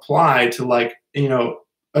thing to apply to like,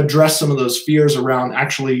 address some of those fears around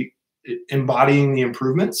actually embodying the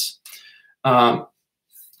improvements. But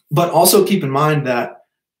also keep in mind that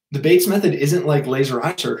the Bates method isn't like laser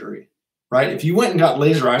eye surgery, right? If you went and got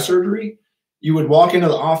laser eye surgery, you would walk into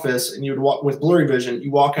the office and you would walk with blurry vision,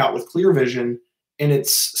 you walk out with clear vision, and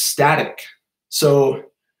it's static. So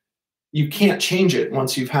you can't change it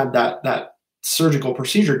once you've had that surgical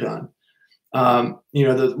procedure done.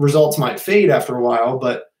 The results might fade after a while,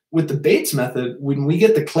 but with the Bates method, when we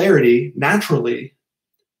get the clarity naturally,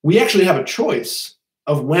 we actually have a choice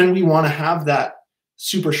of when we want to have that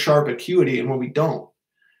super sharp acuity and when we don't,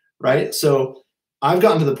 right? So I've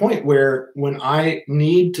gotten to the point where when I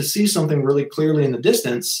need to see something really clearly in the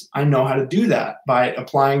distance, I know how to do that by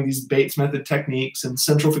applying these Bates method techniques and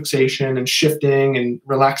central fixation and shifting and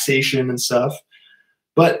relaxation and stuff.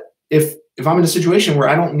 But if I'm in a situation where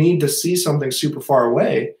I don't need to see something super far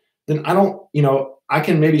away, then I don't, I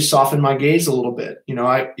can maybe soften my gaze a little bit.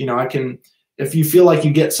 I can, if you feel like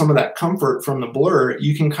you get some of that comfort from the blur,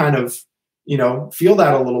 you can kind of, feel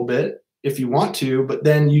that a little bit if you want to, but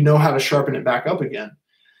then you know how to sharpen it back up again.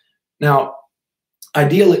 Now,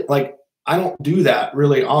 ideally, like, I don't do that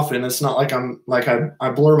really often. It's not like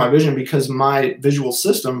I blur my vision, because my visual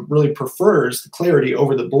system really prefers the clarity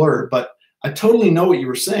over the blur. But I totally know what you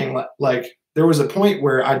were saying. Like there was a point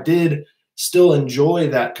where I did still enjoy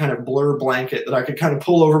that kind of blur blanket that I could kind of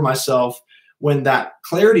pull over myself, when that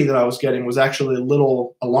clarity that I was getting was actually a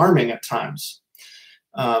little alarming at times.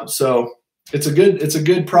 So it's a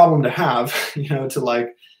good problem to have, to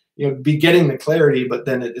like, be getting the clarity, but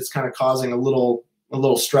then it's kind of causing a little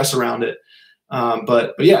stress around it.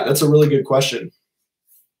 But yeah, that's a really good question.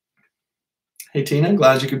 Hey, Tina,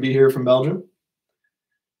 glad you could be here from Belgium.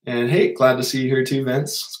 And hey, glad to see you here too,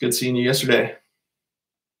 Vince. It's good seeing you yesterday.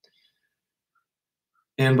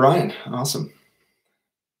 And Brian, awesome.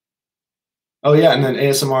 Oh yeah, and then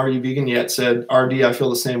ASMR, you vegan yet, said, RD, I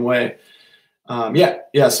feel the same way.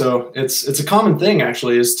 Yeah. So it's a common thing,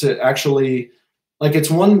 actually, is to actually, like,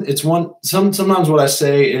 sometimes what I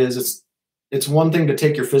say is it's one thing to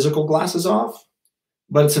take your physical glasses off,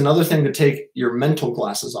 but it's another thing to take your mental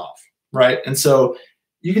glasses off, right? And so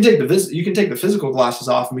you can take the physical glasses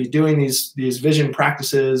off and be doing these vision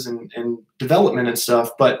practices and development and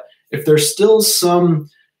stuff, but if there's still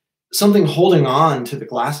something holding on to the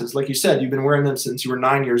glasses, like you said, you've been wearing them since you were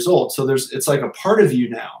 9 years old, so it's like a part of you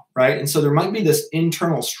now, right? And so there might be this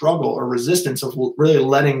internal struggle or resistance of really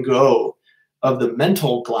letting go of the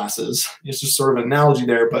mental glasses. It's just sort of an analogy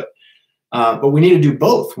there, but we need to do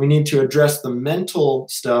both. We need to address the mental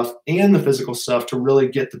stuff and the physical stuff to really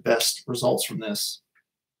get the best results from this.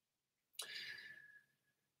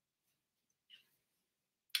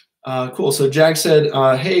 Cool. So Jag said,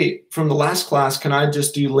 hey, from the last class, can I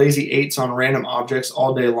just do lazy 8s on random objects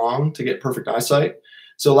all day long to get perfect eyesight?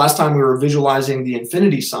 So last time we were visualizing the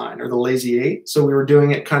infinity sign, or the lazy 8. So we were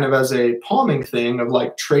doing it kind of as a palming thing of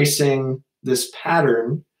like tracing this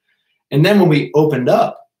pattern. And then when we opened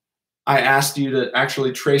up, I asked you to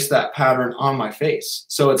actually trace that pattern on my face.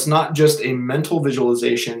 So it's not just a mental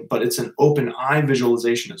visualization, but it's an open eye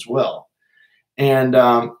visualization as well. And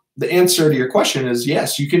the answer to your question is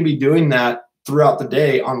yes, you can be doing that throughout the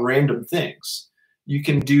day on random things. You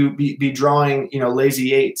can be drawing,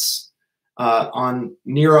 lazy 8s on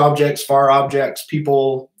near objects, far objects,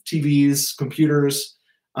 people, TVs, computers.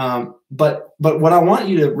 But what I want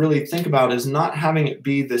you to really think about is not having it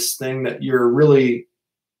be this thing that you're really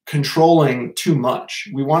controlling too much.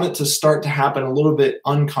 We want it to start to happen a little bit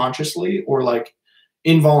unconsciously or like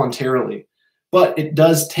involuntarily, but it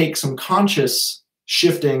does take some conscious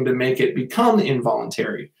shifting to make it become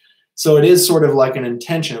involuntary. So it is sort of like an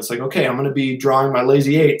intention. It's like, okay, I'm going to be drawing my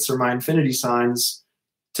lazy 8s or my infinity signs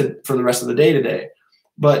for the rest of the day today.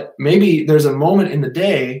 But maybe there's a moment in the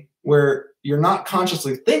day where you're not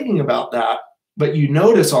consciously thinking about that, but you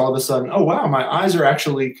notice all of a sudden, oh, wow, my eyes are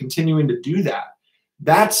actually continuing to do that.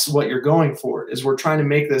 That's what you're going for, is we're trying to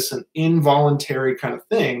make this an involuntary kind of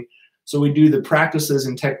thing. So we do the practices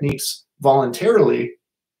and techniques voluntarily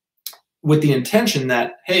with the intention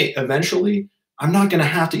that, hey, eventually I'm not going to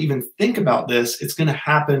have to even think about this. It's going to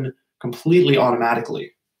happen completely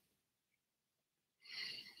automatically.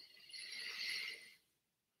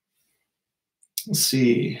 Let's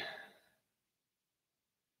see.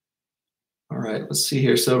 All right, let's see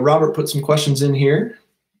here. So Robert put some questions in here.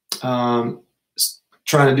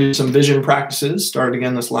 Trying to do some vision practices. Started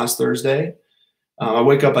again this last Thursday. I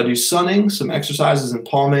wake up, I do sunning, some exercises and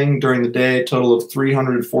palming during the day, a total of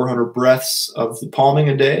 300 to 400 breaths of the palming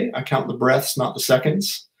a day. I count the breaths, not the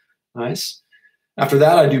seconds. Nice. After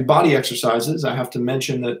that, I do body exercises. I have to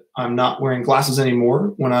mention that I'm not wearing glasses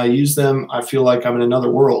anymore. When I use them, I feel like I'm in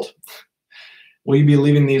another world. Will you be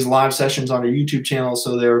leaving these live sessions on your YouTube channel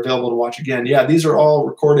so they're available to watch again? Yeah, these are all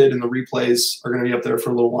recorded and the replays are going to be up there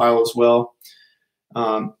for a little while as well.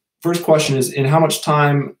 First question is, in how much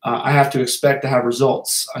time I have to expect to have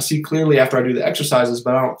results? I see clearly after I do the exercises,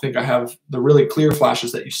 but I don't think I have the really clear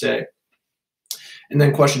flashes that you say. And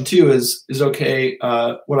then question 2 is okay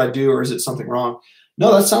what I do, or is it something wrong?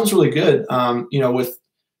 No, that sounds really good. With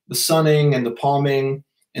the sunning and the palming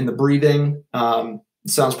and the breathing,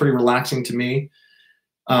 it sounds pretty relaxing to me.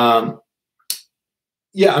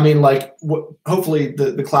 Yeah, I mean, like, hopefully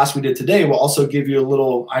the class we did today will also give you a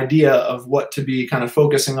little idea of what to be kind of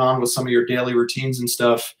focusing on with some of your daily routines and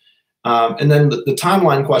stuff. And then the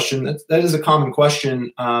timeline question, that is a common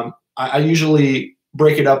question. I usually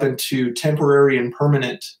break it up into temporary and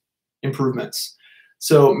permanent improvements.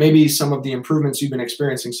 So maybe some of the improvements you've been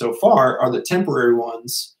experiencing so far are the temporary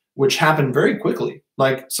ones, which happen very quickly.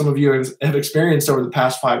 Like some of you have experienced over the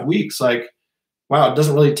past 5 weeks, like, wow, it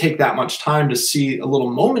doesn't really take that much time to see a little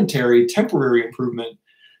momentary, temporary improvement.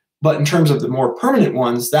 But in terms of the more permanent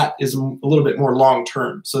ones, that is a little bit more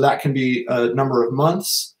long-term. So that can be a number of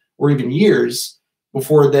months or even years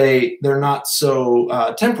before they're not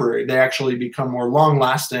so temporary. They actually become more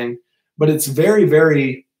long-lasting. But it's very,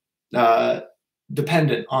 very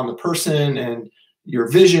dependent on the person and your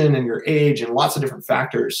vision and your age and lots of different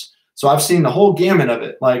factors. So I've seen the whole gamut of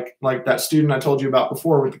it, like that student I told you about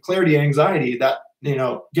before with the clarity anxiety, that, you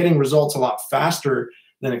know, getting results a lot faster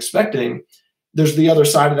than expecting. There's the other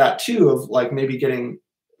side of that too, of like maybe getting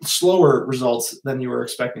slower results than you were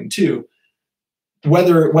expecting too.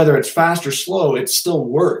 Whether it's fast or slow, it still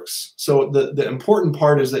works. So the important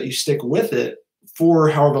part is that you stick with it for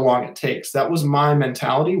however long it takes. That was my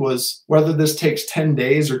mentality, was whether this takes 10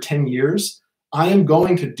 days or 10 years, I am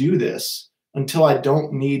going to do this until I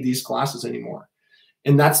don't need these classes anymore.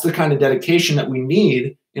 And that's the kind of dedication that we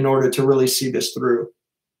need in order to really see this through.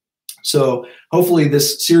 So hopefully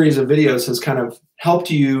this series of videos has kind of helped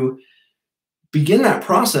you begin that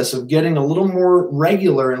process of getting a little more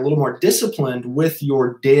regular and a little more disciplined with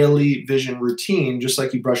your daily vision routine, just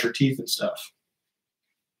like you brush your teeth and stuff.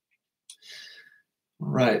 All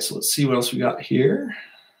right, so let's see what else we got here.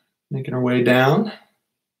 Making our way down.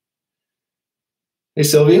 Hey,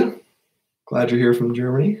 Sylvia. Glad you're here from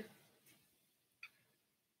Germany.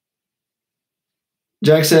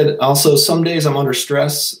 Jack said, also, some days I'm under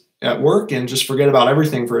stress at work and just forget about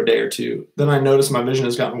everything for a day or two. Then I notice my vision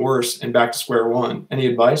has gotten worse and back to square one. Any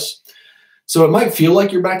advice? So it might feel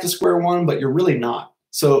like you're back to square one, but you're really not.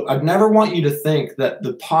 So I'd never want you to think that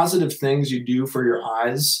the positive things you do for your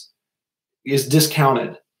eyes is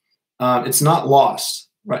discounted. It's not lost,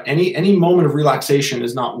 right? Any moment of relaxation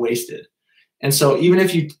is not wasted. And so even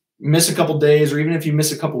if you miss a couple days, or even if you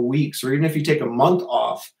miss a couple weeks, or even if you take a month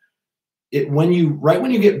off, when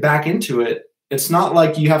you get back into it, it's not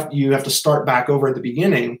like you have to start back over at the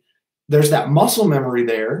beginning. There's that muscle memory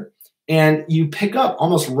there, and you pick up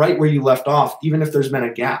almost right where you left off, even if there's been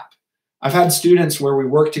a gap. I've had students where we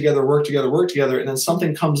work together, and then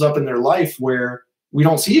something comes up in their life where we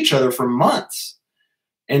don't see each other for months.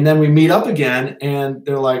 And then we meet up again, and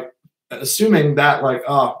they're like, assuming that like,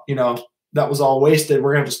 oh, you know, that was all wasted,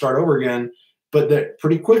 we're gonna have to start over again. But that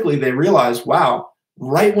pretty quickly they realize, wow,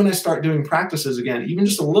 right when I start doing practices again, even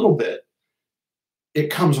just a little bit, it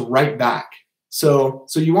comes right back. So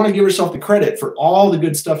you want to give yourself the credit for all the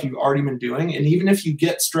good stuff you've already been doing. And even if you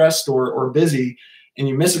get stressed or busy and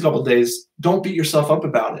you miss a couple of days, don't beat yourself up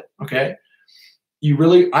about it, okay?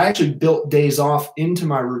 I actually built days off into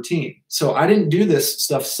my routine. So I didn't do this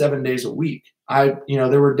stuff 7 days a week.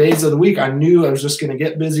 There were days of the week I knew I was just going to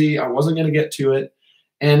get busy. I wasn't going to get to it.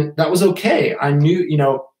 And that was okay. I knew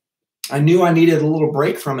I needed a little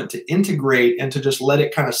break from it to integrate and to just let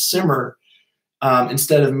it kind of simmer,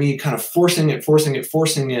 instead of me kind of forcing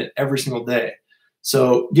it every single day.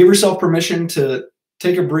 So give yourself permission to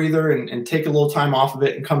take a breather and take a little time off of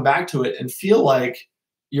it and come back to it and feel like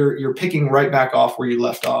you're picking right back off where you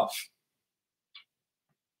left off.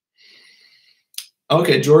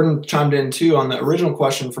 Okay, Jordan chimed in too on the original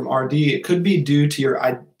question from RD. It could be due to your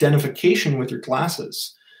identification with your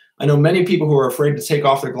glasses. I know many people who are afraid to take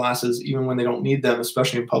off their glasses even when they don't need them,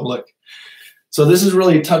 especially in public. So this is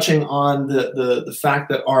really touching on the fact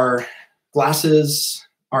that our glasses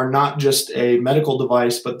are not just a medical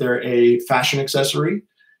device, but they're a fashion accessory,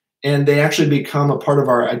 and they actually become a part of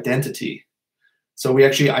our identity. So we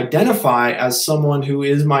actually identify as someone who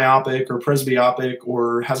is myopic or presbyopic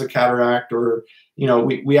or has a cataract, or,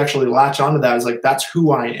 we actually latch onto that as like, that's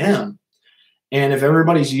who I am. And if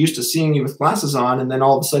everybody's used to seeing you with glasses on and then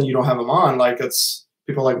all of a sudden you don't have them on, like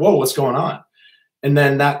people are like, whoa, what's going on? And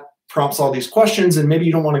then that prompts all these questions, and maybe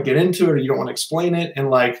you don't want to get into it or you don't want to explain it.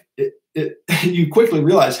 And like you quickly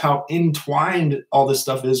realize how entwined all this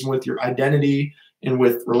stuff is with your identity and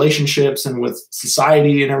with relationships and with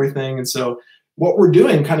society and everything. And so what we're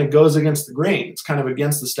doing kind of goes against the grain. It's kind of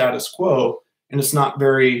against the status quo, and it's not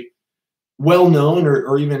very well known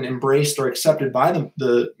or even embraced or accepted by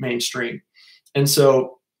the mainstream. And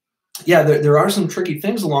so, yeah, there are some tricky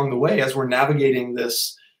things along the way as we're navigating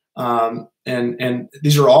this. And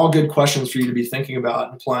these are all good questions for you to be thinking about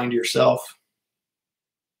and applying to yourself.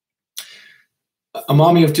 A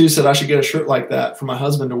mommy of two said I should get a shirt like that for my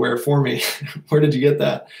husband to wear for me. Where did you get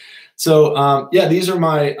that? So yeah, these are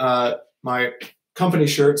my my company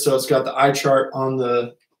shirts. So it's got the eye chart on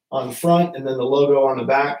the front and then the logo on the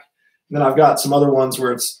back. And then I've got some other ones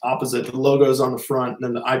where it's opposite. The logo's on the front and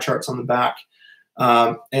then the eye chart's on the back.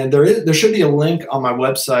 And there should be a link on my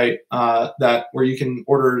website where you can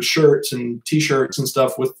order shirts and T-shirts and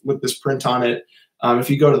stuff with this print on it. If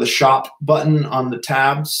you go to the shop button on the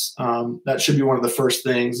tabs, that should be one of the first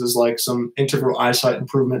things, is like some integral eyesight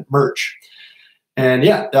improvement merch. And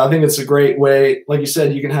yeah, I think it's a great way. Like you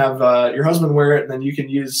said, you can have your husband wear it, and then you can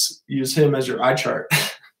use him as your eye chart.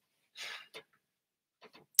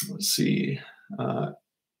 Let's see.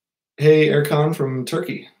 Hey, Erkan from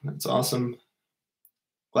Turkey. That's awesome.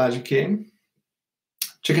 Glad you came.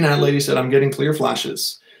 Chicken Hat Lady said, I'm getting clear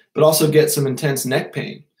flashes, but also get some intense neck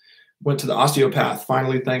pain. Went to the osteopath,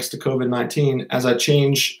 finally, thanks to COVID-19. As I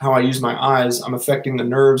change how I use my eyes, I'm affecting the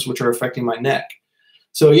nerves, which are affecting my neck.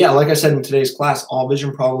 So yeah, like I said in today's class, all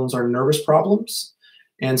vision problems are nervous problems.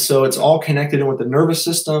 And so it's all connected in with the nervous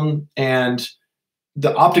system, and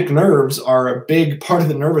the optic nerves are a big part of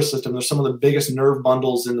the nervous system. They're some of the biggest nerve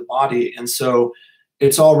bundles in the body. And so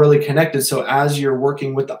it's all really connected. So as you're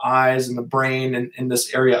working with the eyes and the brain and in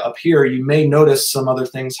this area up here, you may notice some other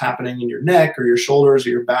things happening in your neck or your shoulders or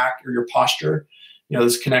your back or your posture,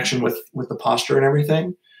 this connection with the posture and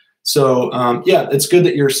everything. So yeah, it's good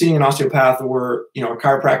that you're seeing an osteopath or, a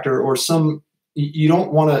chiropractor or you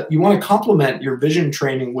want to complement your vision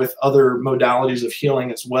training with other modalities of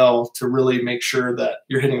healing as well to really make sure that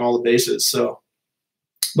you're hitting all the bases. So,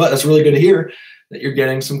 but that's really good to hear that you're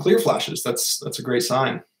getting some clear flashes. That's a great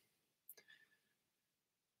sign.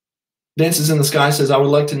 Dances in the Sky says, I would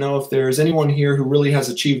like to know if there's anyone here who really has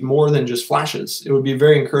achieved more than just flashes. It would be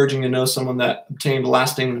very encouraging to know someone that obtained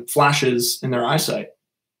lasting flashes in their eyesight.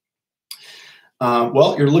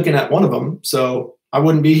 Well, you're looking at one of them. So I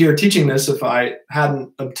wouldn't be here teaching this if I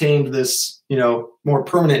hadn't obtained this, more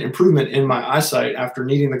permanent improvement in my eyesight after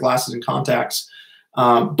needing the glasses and contacts.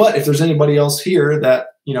 But if there's anybody else here that,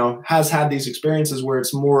 has had these experiences where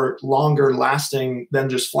it's more longer lasting than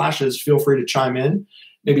just flashes, feel free to chime in.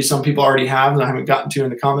 Maybe some people already have and I haven't gotten to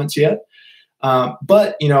in the comments yet.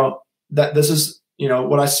 But, that this is,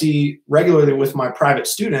 what I see regularly with my private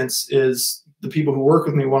students is the people who work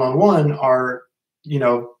with me one-on-one are,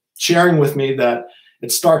 sharing with me that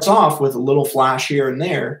it starts off with a little flash here and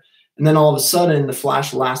there, and then all of a sudden the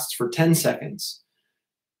flash lasts for 10 seconds,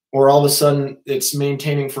 or all of a sudden it's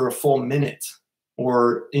maintaining for a full minute,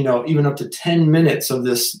 or, even up to 10 minutes of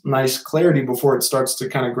this nice clarity before it starts to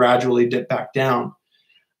kind of gradually dip back down.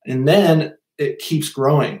 And then it keeps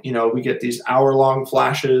growing. We get these hour-long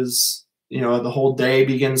flashes, the whole day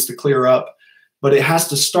begins to clear up, but it has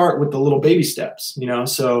to start with the little baby steps,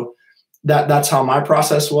 so that's how my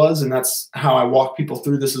process was. And that's how I walk people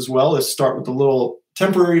through this as well, is start with the little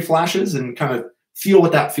temporary flashes and kind of feel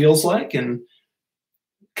what that feels like and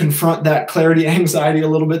confront that clarity anxiety a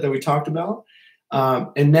little bit that we talked about.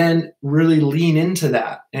 And then really lean into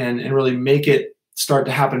that and really make it start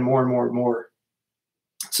to happen more and more and more.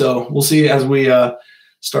 So we'll see as we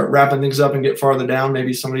start wrapping things up and get farther down.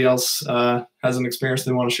 Maybe somebody else has an experience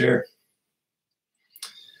they want to share.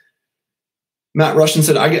 Matt Rushton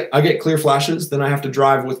said, I get clear flashes, then I have to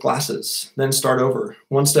drive with glasses, then start over.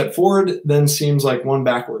 One step forward, then seems like one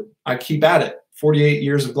backward. I keep at it. 48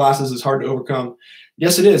 years of glasses is hard to overcome.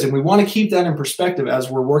 Yes, it is. And we want to keep that in perspective as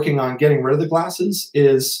we're working on getting rid of the glasses,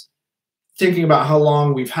 is thinking about how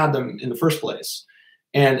long we've had them in the first place.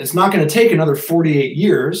 And it's not going to take another 48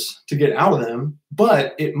 years to get out of them,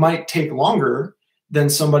 but it might take longer than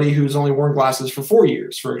somebody who's only worn glasses for 4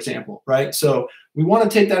 years, for example, right? So we want to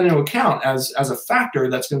take that into account as a factor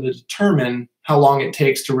that's going to determine how long it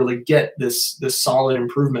takes to really get this solid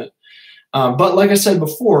improvement. But like I said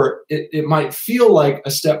before, it might feel like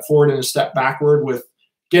a step forward and a step backward with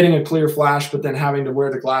getting a clear flash, but then having to wear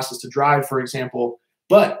the glasses to drive, for example,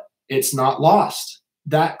 but it's not lost.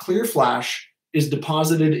 That clear flash is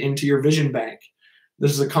deposited into your vision bank.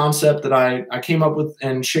 This is a concept that I came up with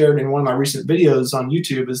and shared in one of my recent videos on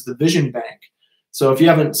YouTube, is the vision bank. So if you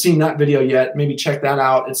haven't seen that video yet, maybe check that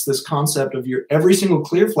out. It's this concept of every single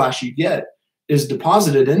clear flash you get is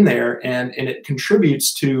deposited in there, and it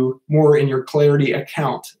contributes to more in your clarity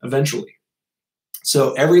account eventually.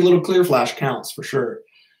 So every little clear flash counts for sure.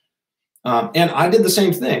 And I did the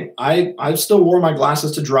same thing. I still wore my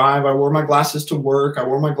glasses to drive. I wore my glasses to work. I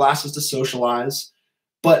wore my glasses to socialize.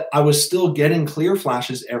 But I was still getting clear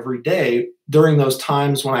flashes every day during those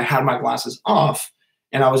times when I had my glasses off.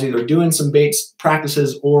 And I was either doing some Bates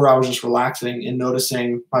practices or I was just relaxing and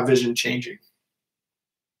noticing my vision changing.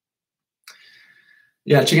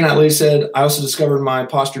 Yeah, Chicken Hat Lady said, I also discovered my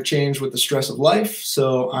posture changed with the stress of life.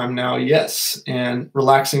 So I'm now yes, and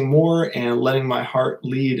relaxing more and letting my heart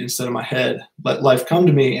lead instead of my head. Let life come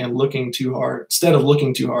to me and looking too hard instead of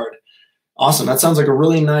looking too hard. Awesome. That sounds like a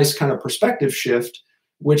really nice kind of perspective shift,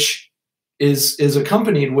 which is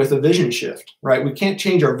accompanied with a vision shift, right? We can't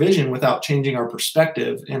change our vision without changing our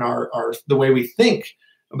perspective and the way we think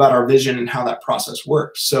about our vision and how that process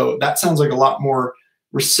works. So that sounds like a lot more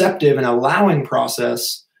receptive and allowing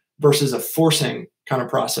process versus a forcing kind of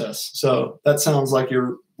process. So that sounds like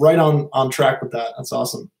you're right on track with that. That's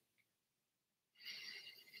awesome.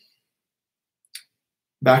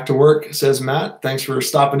 Back to work, says Matt. Thanks for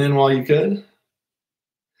stopping in while you could.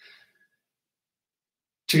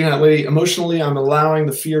 Chicken Hat Lady, emotionally, I'm allowing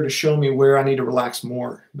the fear to show me where I need to relax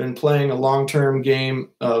more. Been playing a long-term game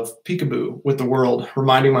of peekaboo with the world,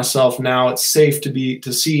 reminding myself now it's safe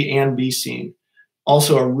to see and be seen.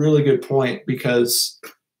 Also a really good point, because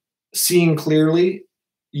seeing clearly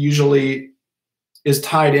usually is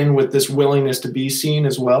tied in with this willingness to be seen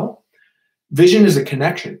as well. Vision is a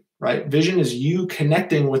connection, right? Vision is you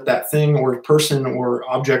connecting with that thing or person or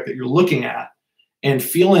object that you're looking at and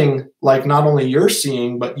feeling like not only you're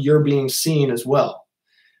seeing, but you're being seen as well,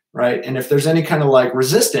 right? And if there's any kind of like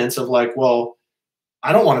resistance of like, well,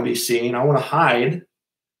 I don't want to be seen, I want to hide,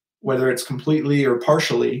 whether it's completely or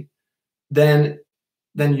partially, then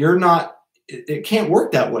you're not, it can't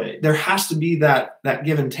work that way. There has to be that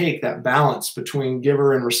give and take, that balance between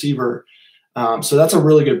giver and receiver. So that's a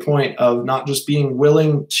really good point of not just being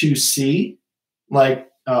willing to see, like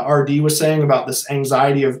RD was saying about this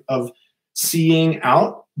anxiety of seeing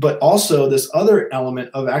out, but also this other element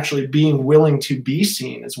of actually being willing to be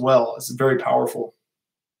seen as well. It's very powerful.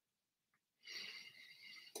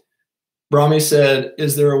 Brahmi said,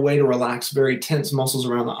 is there a way to relax very tense muscles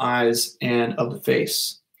around the eyes and of the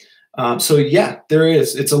face? So yeah, there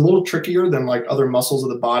is. It's a little trickier than like other muscles of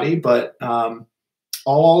the body, but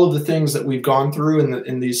all of the things that we've gone through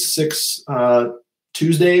in these 6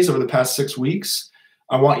 Tuesdays over the past 6 weeks,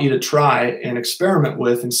 I want you to try and experiment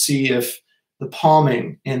with and see if the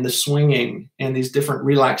palming and the swinging and these different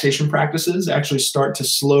relaxation practices actually start to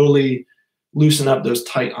slowly loosen up those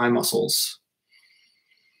tight eye muscles.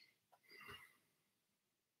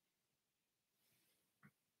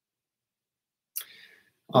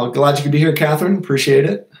 Glad you could be here, Catherine. Appreciate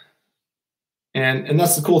it. And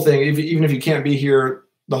that's the cool thing. Even if you can't be here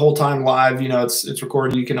the whole time live, you know, it's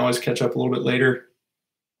recorded. You can always catch up a little bit later.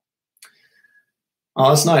 Oh,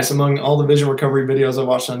 that's nice. Among all the vision recovery videos I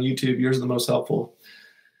watched on YouTube, yours are the most helpful.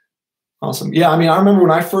 Awesome. Yeah, I mean, I remember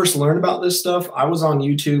when I first learned about this stuff, I was on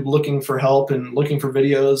YouTube looking for help and looking for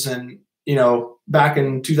videos. And, you know, back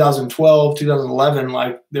in 2012, 2011,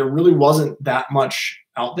 like there really wasn't that much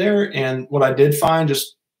out there. And what I did find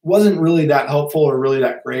just wasn't really that helpful or really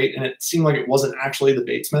that great. And it seemed like it wasn't actually the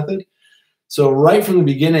Bates method. So right from the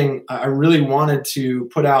beginning, I really wanted to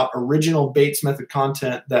put out original Bates method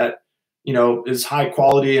content that, you know, is high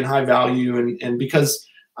quality and high value. And because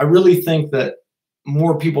I really think that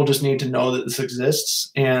more people just need to know that this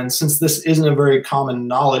exists. And since this isn't a very common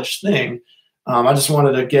knowledge thing, I just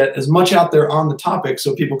wanted to get as much out there on the topic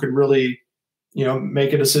so people could really, you know,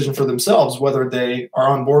 make a decision for themselves, whether they are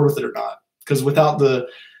on board with it or not. Because without the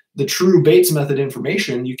true Bates method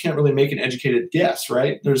information, you can't really make an educated guess,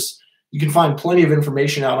 right? You can find plenty of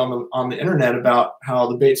information out on the internet about how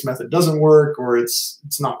the Bates method doesn't work or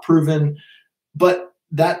it's not proven, but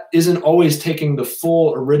that isn't always taking the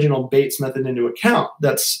full original Bates method into account.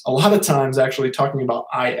 That's a lot of times actually talking about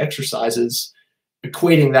eye exercises,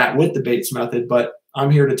 equating that with the Bates method, but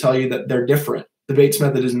I'm here to tell you that they're different. The Bates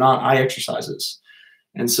method is not eye exercises.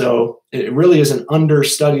 And so it really is an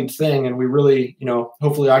understudied thing, and we really, you know,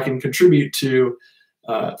 hopefully I can contribute to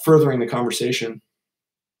furthering the conversation.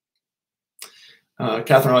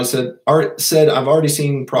 Catherine always said, I've already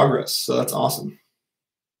seen progress. So that's awesome.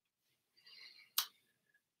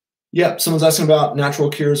 Yeah, someone's asking about natural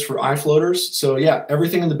cures for eye floaters. So yeah,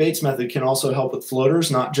 everything in the Bates method can also help with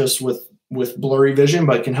floaters, not just with blurry vision,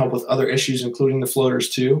 but can help with other issues, including the floaters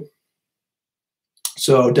too.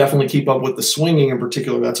 So definitely keep up with the swinging in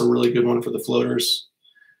particular. That's a really good one for the floaters.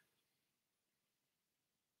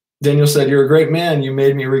 Daniel said, you're a great man. You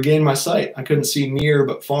made me regain my sight. I couldn't see near,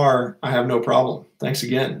 but far, I have no problem. Thanks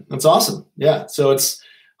again. That's awesome. Yeah. So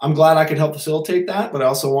I'm glad I could help facilitate that, but I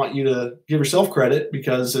also want you to give yourself credit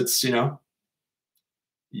because it's, you know,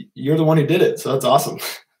 you're the one who did it. So that's awesome.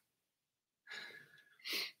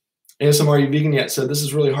 ASM, are you vegan yet? Said, this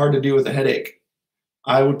is really hard to do with a headache.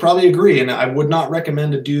 I would probably agree. And I would not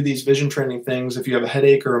recommend to do these vision training things if you have a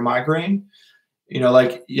headache or a migraine. You know,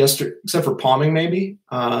 like yesterday, except for palming maybe.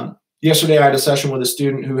 Yesterday I had a session with a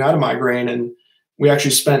student who had a migraine, and we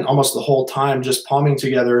actually spent almost the whole time just palming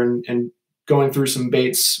together and going through some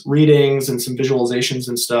Bates readings and some visualizations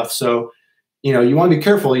and stuff. So, you know, you want to be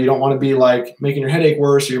careful. You don't want to be like making your headache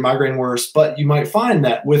worse or your migraine worse, but you might find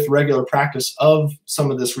that with regular practice of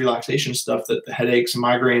some of this relaxation stuff that the headaches and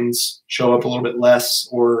migraines show up a little bit less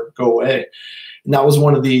or go away. And that was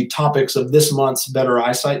one of the topics of this month's Better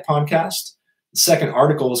Eyesight podcast. The second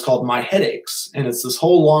article is called My Headaches. And it's this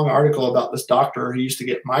whole long article about this doctor who used to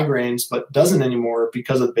get migraines but doesn't anymore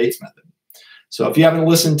because of the Bates method. So if you haven't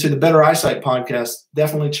listened to the Better Eyesight podcast,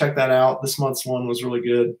 definitely check that out. This month's one was really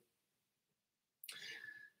good.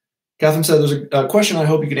 Catherine said, there's a question I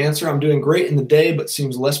hope you could answer. I'm doing great in the day, but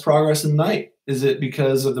seems less progress in the night. Is it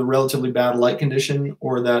because of the relatively bad light condition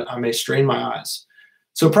or that I may strain my eyes?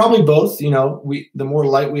 So probably both. The more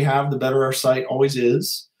light we have, the better our sight always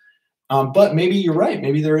is. But maybe you're right.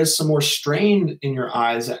 Maybe there is some more strain in your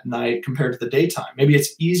eyes at night compared to the daytime. Maybe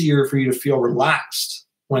it's easier for you to feel relaxed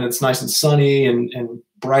when it's nice and sunny and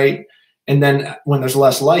bright. And then when there's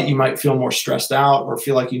less light, you might feel more stressed out or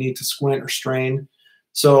feel like you need to squint or strain.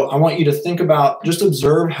 So I want you to think about, just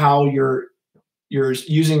observe how you're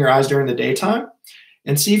using your eyes during the daytime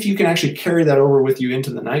and see if you can actually carry that over with you into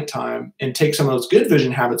the nighttime and take some of those good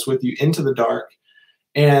vision habits with you into the dark.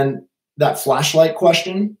 And that flashlight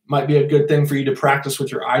question might be a good thing for you to practice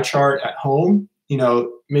with your eye chart at home.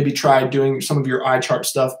 Maybe try doing some of your eye chart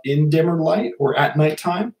stuff in dimmer light or at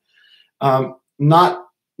nighttime.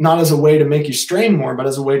 Not as a way to make you strain more, but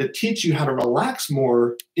as a way to teach you how to relax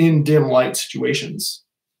more in dim light situations.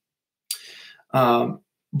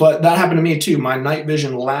 But that happened to me too. My night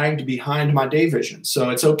vision lagged behind my day vision. So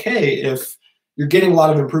it's okay if you're getting a lot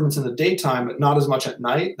of improvements in the daytime, but not as much at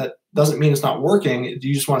night. That doesn't mean it's not working.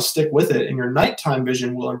 You just want to stick with it, and your nighttime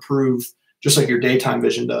vision will improve just like your daytime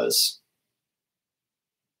vision does.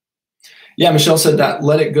 Yeah, Michelle said that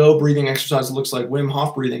let it go breathing exercise looks like Wim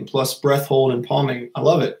Hof breathing plus breath hold and palming. I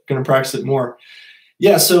love it. Going to practice it more.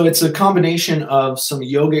 Yeah, so it's a combination of some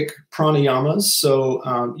yogic pranayamas.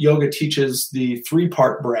 So yoga teaches the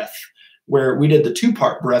 3-part breath, where we did the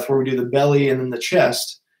 2-part breath, where we do the belly and then the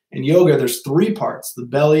chest. In yoga, there's 3 parts: the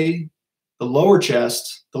belly, the lower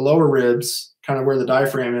chest, the lower ribs, kind of where the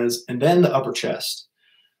diaphragm is, and then the upper chest.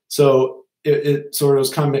 So it sort of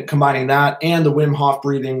was combining that and the Wim Hof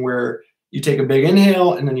breathing, where you take a big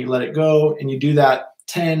inhale and then you let it go, and you do that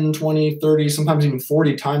 10, 20, 30, sometimes even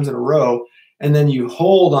 40 times in a row. And then you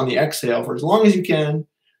hold on the exhale for as long as you can,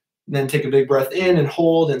 then take a big breath in and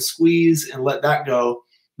hold and squeeze and let that go.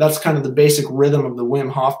 That's kind of the basic rhythm of the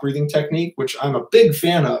Wim Hof breathing technique, which I'm a big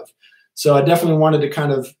fan of. So I definitely wanted to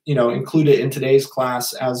kind of, include it in today's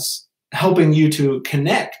class as helping you to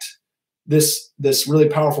connect this really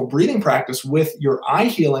powerful breathing practice with your eye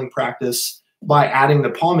healing practice by adding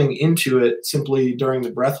the palming into it simply during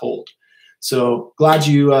the breath hold. So glad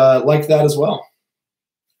you liked that as well.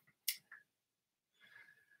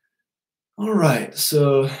 All right,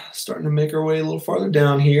 so starting to make our way a little farther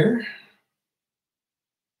down here.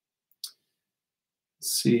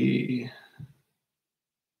 Let's see.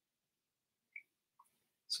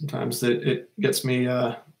 Sometimes it gets me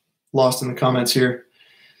lost in the comments here.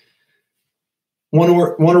 One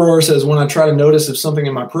Aurora says, when I try to notice if something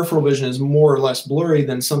in my peripheral vision is more or less blurry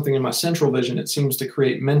than something in my central vision, it seems to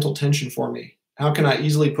create mental tension for me. How can I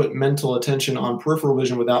easily put mental attention on peripheral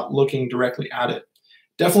vision without looking directly at it?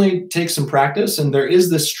 Definitely take some practice. And there is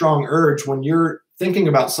this strong urge when you're thinking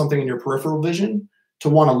about something in your peripheral vision to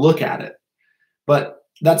want to look at it. But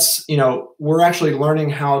that's, we're actually learning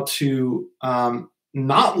how to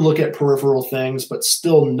not look at peripheral things, but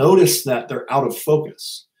still notice that they're out of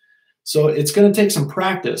focus. So it's going to take some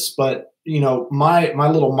practice, but my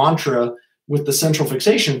little mantra with the central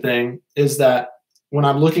fixation thing is that when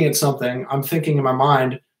I'm looking at something, I'm thinking in my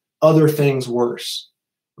mind, other things worse,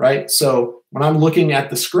 right? So when I'm looking at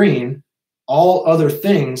the screen, all other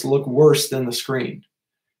things look worse than the screen.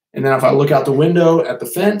 And then if I look out the window at the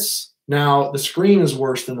fence, now the screen is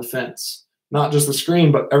worse than the fence. Not just the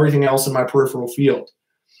screen, but everything else in my peripheral field.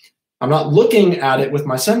 I'm not looking at it with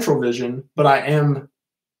my central vision, but I am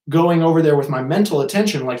going over there with my mental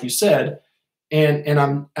attention, like you said, and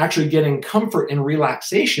I'm actually getting comfort and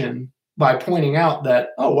relaxation by pointing out that,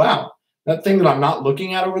 oh, wow, that thing that I'm not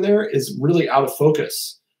looking at over there is really out of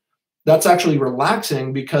focus. That's actually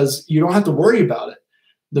relaxing because you don't have to worry about it.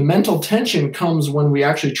 The mental tension comes when we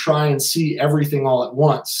actually try and see everything all at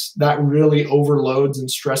once. That really overloads and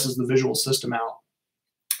stresses the visual system out.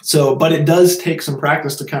 So, but it does take some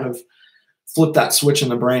practice to kind of flip that switch in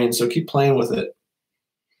the brain. So keep playing with it.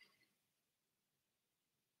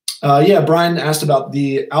 Yeah, Brian asked about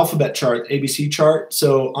the alphabet chart, ABC chart.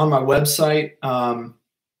 So on my website,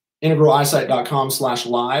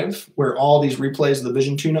 integraleyesight.com/live, where all these replays of the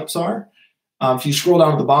vision tune-ups are. If you scroll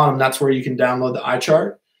down to the bottom, that's where you can download the eye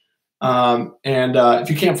chart. If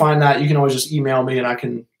you can't find that, you can always just email me and I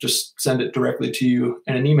can just send it directly to you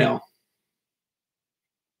in an email.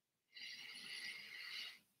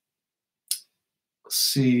 Let's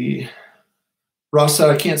see. Ross said,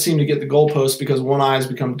 I can't seem to get the goalpost because one eye has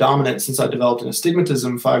become dominant since I developed an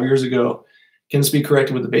astigmatism 5 years ago. Can this be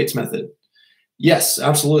corrected with the Bates method? Yes,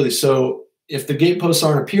 absolutely. So if the gateposts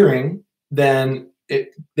aren't appearing, then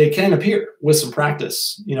they can appear with some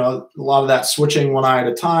practice. You know, a lot of that switching one eye at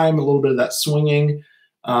a time, a little bit of that swinging.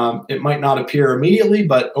 It might not appear immediately,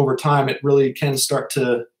 but over time, it really can start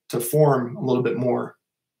to form a little bit more.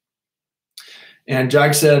 And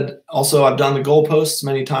Jag said, also, I've done the goalposts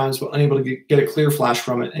many times, but unable to get a clear flash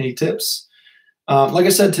from it. Any tips? Like I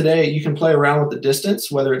said today, you can play around with the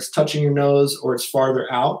distance, whether it's touching your nose or it's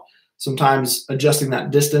farther out. Sometimes adjusting that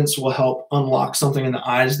distance will help unlock something in the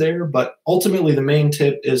eyes there. But ultimately, the main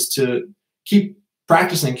tip is to keep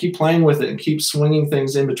practicing, keep playing with it, and keep swinging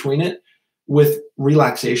things in between it with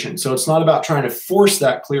relaxation. So it's not about trying to force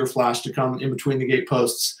that clear flash to come in between the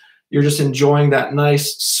gateposts. You're just enjoying that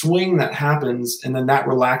nice swing that happens, and then that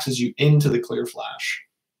relaxes you into the clear flash.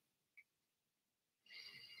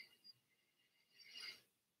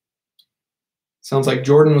 Sounds like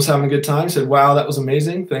Jordan was having a good time. He said, wow, that was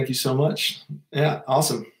amazing. Thank you so much. Yeah,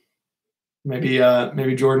 awesome. Maybe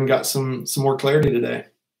Jordan got some more clarity today.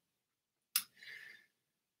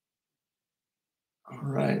 All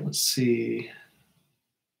right, let's see.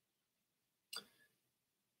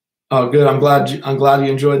 Oh, good. I'm glad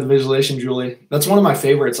you enjoyed the visualization, Julie. That's one of my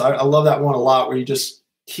favorites. I love that one a lot, where you just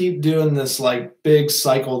keep doing this like big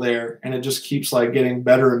cycle there, and it just keeps like getting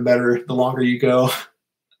better and better the longer you go.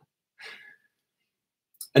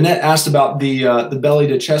 Annette asked about the belly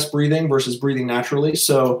to chest breathing versus breathing naturally.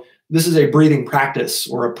 So this is a breathing practice,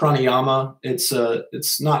 or a pranayama.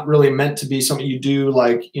 It's not really meant to be something you do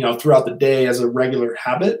like, you know, throughout the day as a regular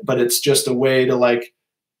habit, but it's just a way to like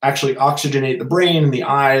actually oxygenate the brain and the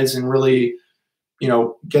eyes and really, you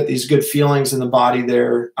know, get these good feelings in the body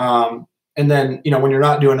there. And then, you know, when you're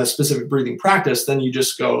not doing a specific breathing practice, then you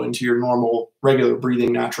just go into your normal regular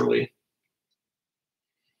breathing naturally.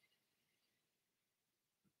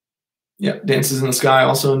 Yeah, Dances in the Sky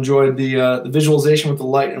also enjoyed the visualization with the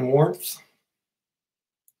light and warmth.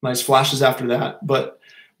 Nice flashes after that, but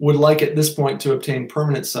would like at this point to obtain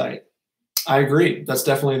permanent sight. I agree. That's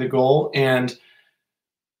definitely the goal. And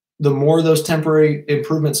the more those temporary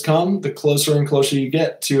improvements come, the closer and closer you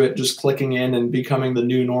get to it just clicking in and becoming the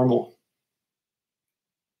new normal.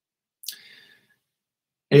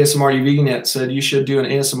 ASMR Uveganet said you should do an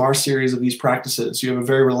ASMR series of these practices. You have a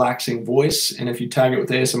very relaxing voice, and if you tag it with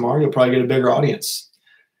ASMR, you'll probably get a bigger audience.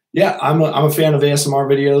 Yeah, I'm a fan of ASMR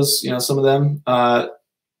videos. You know, some of them. I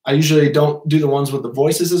usually don't do the ones with the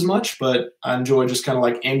voices as much, but I enjoy just kind of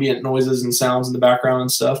like ambient noises and sounds in the background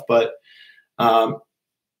and stuff. But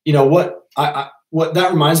you know what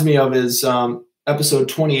that reminds me of is episode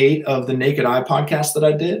 28 of the Naked Eye podcast that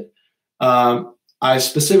I did. I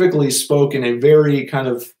specifically spoke in a very kind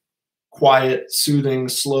of quiet, soothing,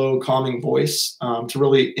 slow, calming voice to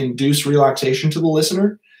really induce relaxation to the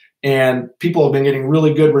listener. And people have been getting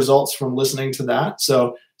really good results from listening to that.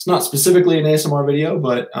 So it's not specifically an ASMR video,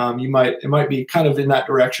 but it might be kind of in that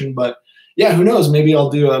direction. But yeah, who knows? Maybe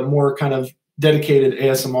I'll do a more kind of dedicated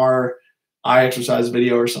ASMR eye exercise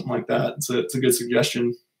video or something like that. It's a good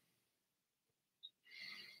suggestion.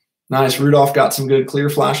 Nice. Rudolph got some good clear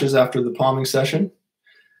flashes after the palming session.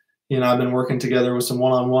 You know, I've been working together with some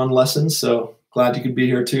one-on-one lessons, so glad you could be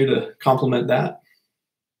here too to complement that.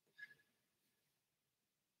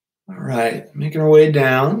 All right, making our way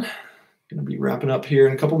down. Going to be wrapping up here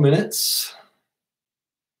in a couple minutes.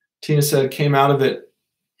 Tina said, came out of it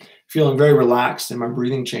feeling very relaxed and my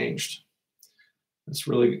breathing changed. That's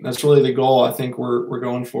really the goal I think we're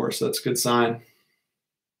going for, so that's a good sign.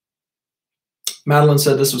 Madeline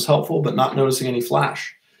said this was helpful, but not noticing any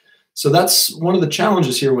flash. So that's one of the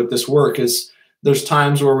challenges here with this work is there's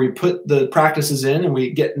times where we put the practices in and we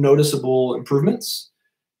get noticeable improvements.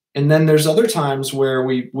 And then there's other times where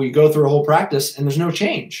we go through a whole practice and there's no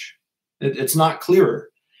change. It's not clearer,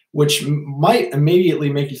 which might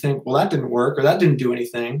immediately make you think, well, that didn't work or that didn't do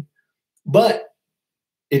anything. But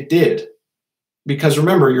it did. Because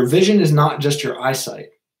remember, your vision is not just your eyesight.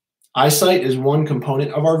 Eyesight is one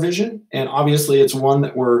component of our vision, and obviously it's one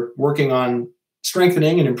that we're working on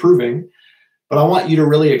strengthening and improving. But I want you to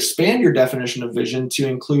really expand your definition of vision to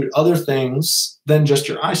include other things than just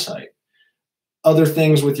your eyesight. Other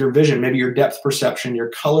things with your vision, maybe your depth perception, your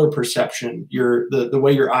color perception, the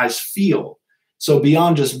way your eyes feel. So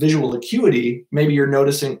beyond just visual acuity, maybe you're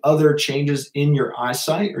noticing other changes in your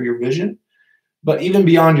eyesight or your vision. But even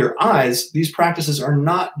beyond your eyes, these practices are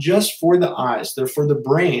not just for the eyes. They're for the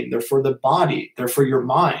brain. They're for the body. They're for your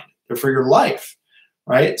mind. They're for your life,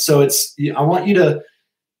 right? So I want you to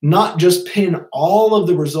not just pin all of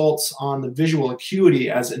the results on the visual acuity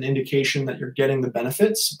as an indication that you're getting the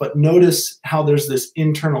benefits, but notice how there's this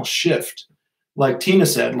internal shift. Like Tina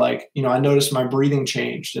said, like, I noticed my breathing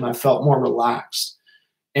changed and I felt more relaxed.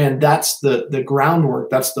 And that's the groundwork,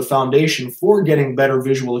 that's the foundation for getting better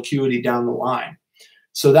visual acuity down the line.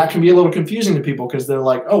 So that can be a little confusing to people because they're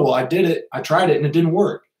like, oh, well, I did it, I tried it and it didn't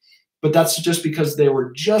work. But that's just because they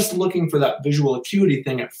were just looking for that visual acuity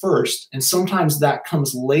thing at first. And sometimes that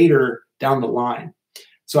comes later down the line.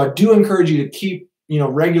 So I do encourage you to keep,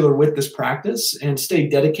 regular with this practice and stay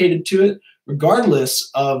dedicated to it, regardless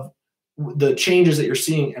of the changes that you're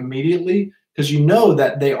seeing immediately, because you know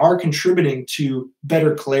that they are contributing to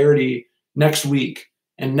better clarity next week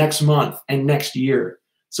and next month and next year.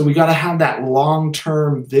 So we got to have that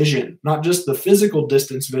long-term vision, not just the physical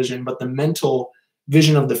distance vision, but the mental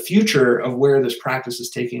vision of the future of where this practice is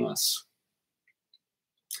taking us.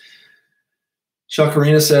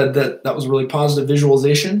 Shakarina said that was a really positive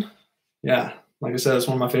visualization. Yeah, like I said, it's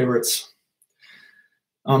one of my favorites.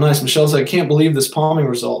 Oh, nice. Michelle said, I can't believe this palming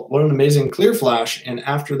result. What an amazing clear flash. And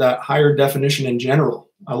after that, higher definition in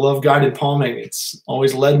general. I love guided palming. It's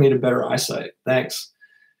always led me to better eyesight. Thanks.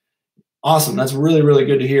 Awesome. That's really, really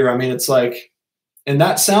good to hear. I mean, it's like, and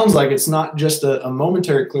that sounds like it's not just a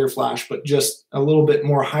momentary clear flash, but just a little bit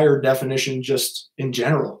more higher definition just in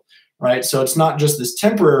general, right? So it's not just this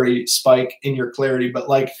temporary spike in your clarity, but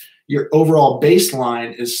like your overall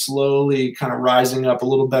baseline is slowly kind of rising up a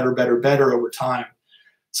little better over time.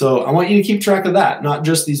 So I want you to keep track of that, not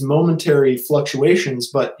just these momentary fluctuations,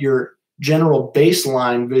 but your general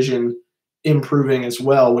baseline vision improving as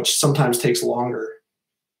well, which sometimes takes longer.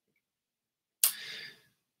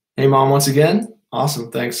 Hey, Mom, once again.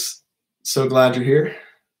 Awesome. Thanks. So glad you're here.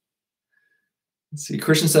 Let's see.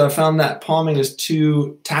 Christian said, I found that palming is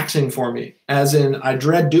too taxing for me, as in I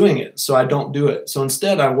dread doing it, so I don't do it. So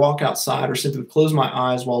instead, I walk outside or simply close my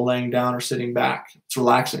eyes while laying down or sitting back. It's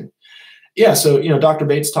relaxing. Yeah. So, Dr.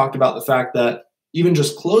 Bates talked about the fact that even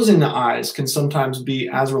just closing the eyes can sometimes be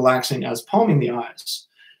as relaxing as palming the eyes.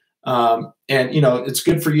 And it's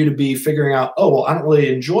good for you to be figuring out, oh, well, I don't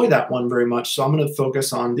really enjoy that one very much, so I'm going to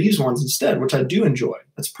focus on these ones instead, which I do enjoy.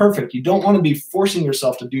 That's perfect. You don't want to be forcing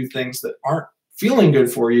yourself to do things that aren't feeling good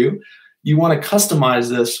for you. You want to customize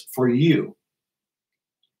this for you.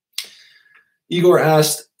 Igor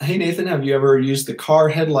asked, hey, Nathan, have you ever used the car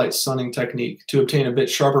headlight sunning technique to obtain a bit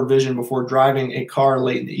sharper vision before driving a car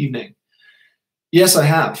late in the evening? Yes, I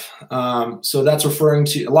have. So that's referring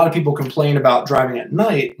to, a lot of people complain about driving at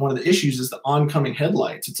night. One of the issues is the oncoming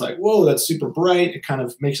headlights. It's like, whoa, that's super bright. It kind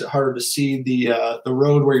of makes it harder to see the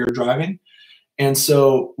road where you're driving. And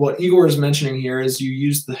so what Igor is mentioning here is you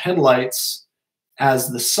use the headlights as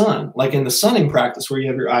the sun, like in the sunning practice where you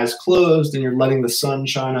have your eyes closed and you're letting the sun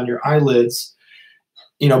shine on your eyelids.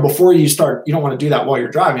 Before you start, you don't want to do that while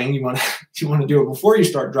you're driving. You want to do it before you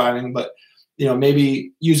start driving, but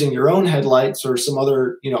maybe using your own headlights or some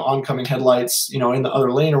other, oncoming headlights, in the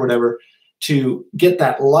other lane or whatever, to get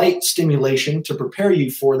that light stimulation to prepare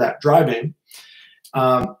you for that driving.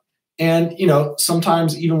 And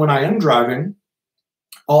sometimes even when I am driving,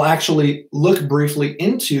 I'll actually look briefly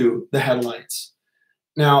into the headlights.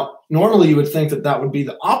 Now, normally you would think that that would be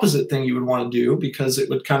the opposite thing you would want to do, because it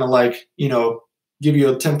would kind of like, give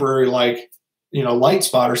you a temporary, like, light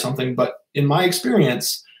spot or something. But in my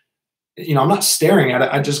experience, I'm not staring at it.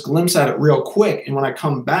 I just glimpse at it real quick. And when I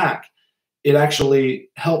come back, it actually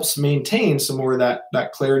helps maintain some more of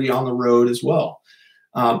that clarity on the road as well.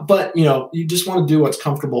 But, you just want to do what's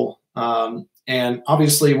comfortable. And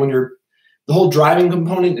obviously the whole driving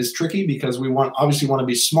component is tricky because we obviously want to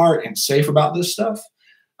be smart and safe about this stuff.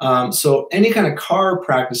 So any kind of car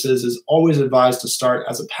practices is always advised to start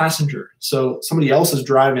as a passenger. So somebody else is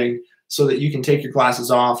driving so that you can take your glasses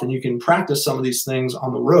off and you can practice some of these things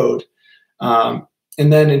on the road.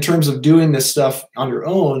 And then in terms of doing this stuff on your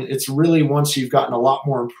own, it's really once you've gotten a lot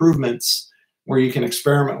more improvements where you can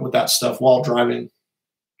experiment with that stuff while driving.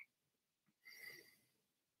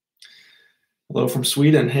 Hello from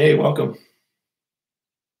Sweden. Hey, welcome.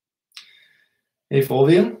 Hey,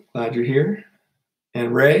 Fulvia, glad you're here.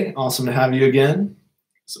 And Ray, awesome to have you again.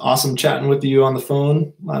 It's awesome chatting with you on the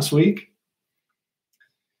phone last week.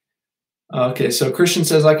 Okay, so Christian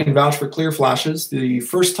says, I can vouch for clear flashes. The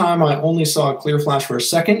first time I only saw a clear flash for a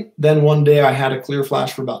second. Then one day I had a clear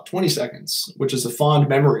flash for about 20 seconds, which is a fond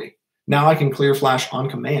memory. Now I can clear flash on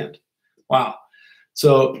command. Wow.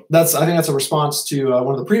 So I think that's a response to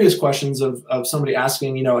one of the previous questions of somebody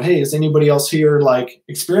asking, hey, is anybody else here like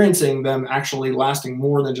experiencing them actually lasting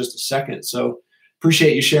more than just a second? So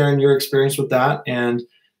appreciate you sharing your experience with that. And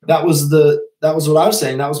that was the that was what I was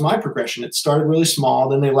saying. That was my progression. It started really small,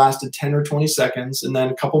 then they lasted 10 or 20 seconds, and then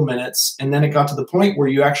a couple minutes, and then it got to the point where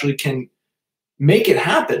you actually can make it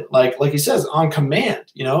happen. Like he says, on command.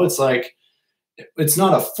 You know, it's like, it's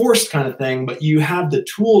not a forced kind of thing, but you have the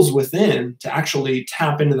tools within to actually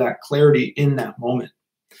tap into that clarity in that moment.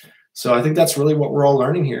 So I think that's really what we're all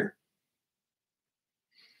learning here.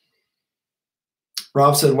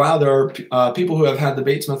 Rob said, wow, there are people who have had the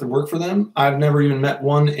Bates method work for them. I've never even met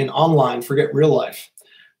one in online, forget real life.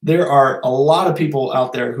 There are a lot of people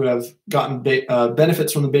out there who have gotten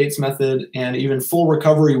benefits from the Bates method and even full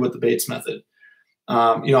recovery with the Bates method.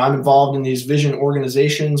 You know, I'm involved in these vision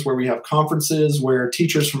organizations where we have conferences where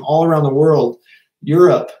teachers from all around the world,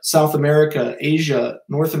 Europe, South America, Asia,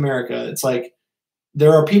 North America, it's like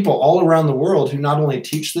there are people all around the world who not only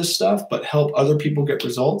teach this stuff, but help other people get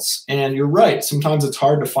results. And you're right. Sometimes it's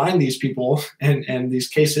hard to find these people and these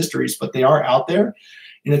case histories, but they are out there.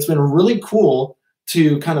 And it's been really cool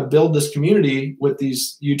to kind of build this community with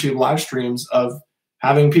these YouTube live streams of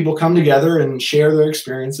having people come together and share their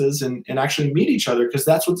experiences and actually meet each other, because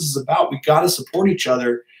that's what this is about. We got to support each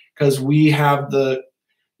other because we have the,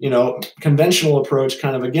 you know, conventional approach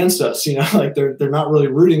kind of against us, you know, like they're not really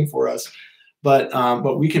rooting for us.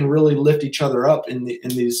 But we can really lift each other up in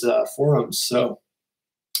these forums. So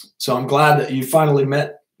I'm glad that you finally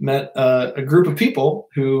met a group of people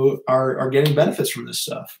who are getting benefits from this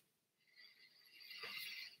stuff.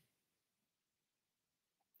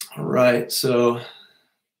 All right, so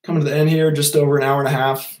coming to the end here, just over an hour and a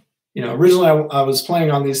half. You know, originally I was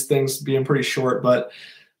planning on these things being pretty short, but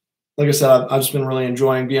like I said, I've just been really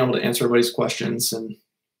enjoying being able to answer everybody's questions. And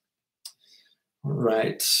all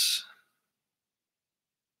right.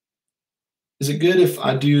 Is it good if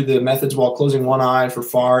I do the methods while closing one eye for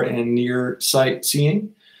far and near sight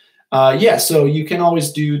seeing? Yeah, so you can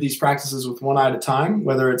always do these practices with one eye at a time,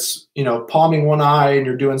 whether it's, you know, palming one eye and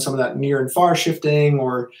you're doing some of that near and far shifting,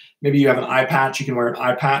 or maybe you have an eye patch, you can wear an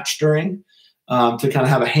eye patch during to kind of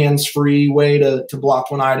have a hands-free way to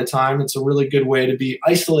block one eye at a time. It's a really good way to be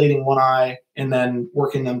isolating one eye and then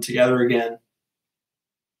working them together again.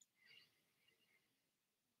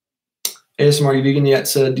 ASMR You Vegan Yet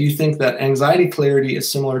said, do you think that anxiety clarity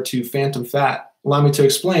is similar to phantom fat? Allow me to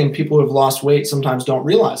explain. People who have lost weight sometimes don't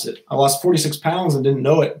realize it. I lost 46 pounds and didn't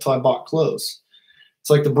know it until I bought clothes. It's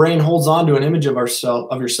like the brain holds on to an image of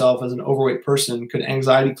yourself as an overweight person. Could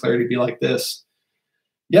anxiety clarity be like this?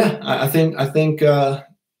 Yeah, I think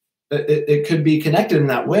it could be connected in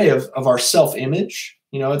that way of our self-image.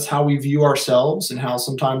 You know, it's how we view ourselves and how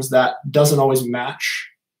sometimes that doesn't always match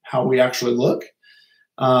how we actually look.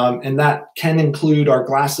 And that can include our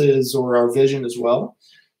glasses or our vision as well.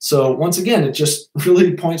 So once again, it just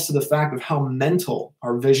really points to the fact of how mental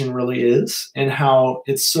our vision really is and how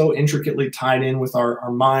it's so intricately tied in with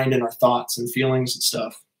our mind and our thoughts and feelings and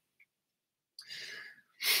stuff.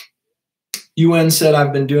 UN said,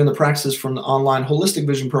 I've been doing the practices from the online holistic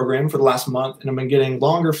vision program for the last month, and I've been getting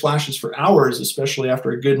longer flashes for hours, especially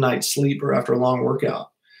after a good night's sleep or after a long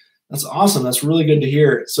workout. That's awesome. That's really good to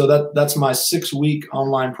hear. So that's my 6-week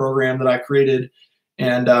online program that I created.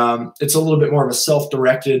 And it's a little bit more of a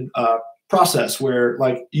self-directed process where,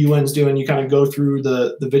 like UN's doing, you kind of go through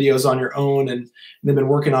the videos on your own, and they've been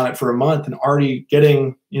working on it for a month and already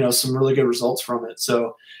getting, you know, some really good results from it.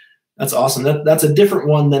 So that's awesome. That's a different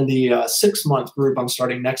one than the 6-month group I'm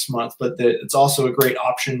starting next month, but it's also a great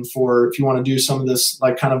option for if you want to do some of this,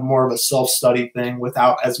 like kind of more of a self-study thing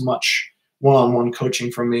without as much one-on-one coaching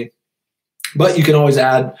from me. But you can always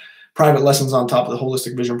add private lessons on top of the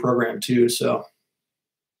holistic vision program too. So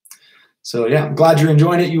yeah, I'm glad you're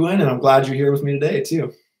enjoying it, UN, and I'm glad you're here with me today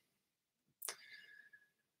too.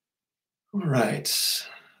 All right.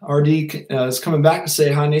 RD is coming back to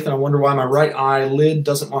say, hi, Nathan. I wonder why my right eye lid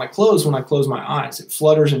doesn't want to close when I close my eyes. It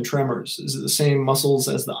flutters and tremors. Is it the same muscles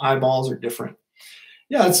as the eyeballs or different?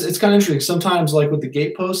 Yeah, it's kind of interesting. Sometimes, like with the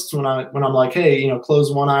Gateposts, when I'm like, hey, you know,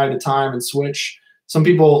 close one eye at a time and switch. Some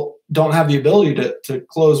people don't have the ability to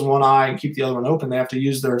close one eye and keep the other one open. They have to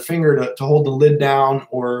use their finger to hold the lid down,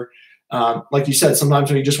 or like you said, sometimes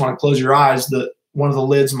when you just want to close your eyes, one of the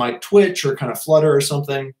lids might twitch or kind of flutter or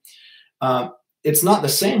something. It's not the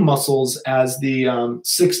same muscles as the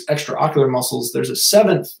 6 extraocular muscles. There's a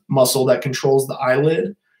 7th muscle that controls the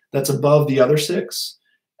eyelid that's above the other 6,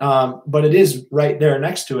 but it is right there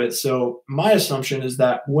next to it. So my assumption is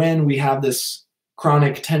that when we have this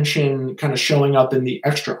chronic tension kind of showing up in the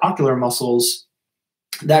extraocular muscles,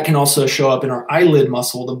 that can also show up in our eyelid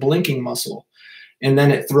muscle, the blinking muscle. And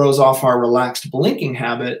then it throws off our relaxed blinking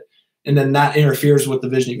habit, and then that interferes with the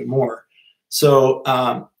vision even more. So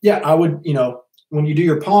yeah, I would, you know, when you do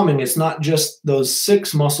your palming, it's not just those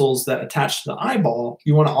 6 muscles that attach to the eyeball.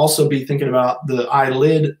 You want to also be thinking about the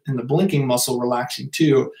eyelid and the blinking muscle relaxing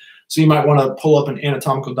too. So you might want to pull up an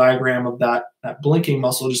anatomical diagram of that blinking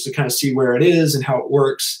muscle just to kind of see where it is and how it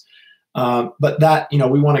works. But that,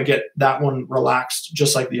 we want to get that one relaxed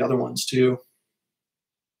just like the other ones too.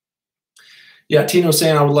 Yeah, Tino's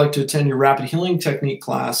saying, I would like to attend your rapid healing technique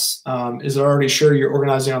class. Is it already sure you're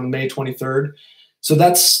organizing on May 23rd? So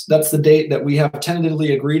that's the date that we have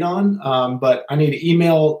tentatively agreed on. But I need to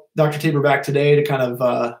email Dr. Tabor back today to kind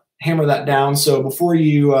of hammer that down. So before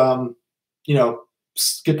you,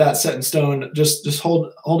 get that set in stone, just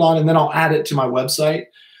hold on, and then I'll add it to my website.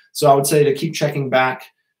 So I would say to keep checking back.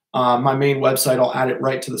 My main website, I'll add it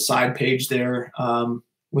right to the side page there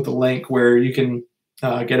with a link where you can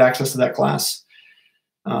get access to that class.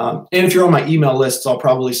 And if you're on my email lists, I'll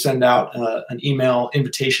probably send out an email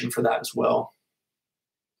invitation for that as well.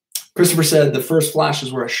 Christopher said the first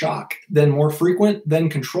flashes were a shock, then more frequent, then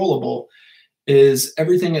controllable. Is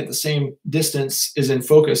everything at the same distance is in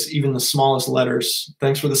focus, even the smallest letters.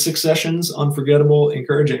 Thanks for the 6 sessions. Unforgettable,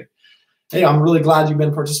 encouraging. Hey, I'm really glad you've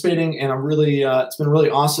been participating, and I'm really it's been really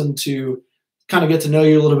awesome to kind of get to know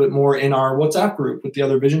you a little bit more in our WhatsApp group with the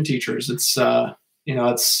other vision teachers. It's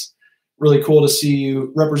it's really cool to see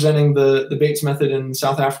you representing the Bates method in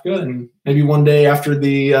South Africa, and maybe one day after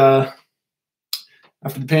the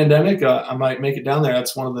pandemic, I might make it down there.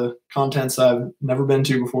 That's one of the contents I've never been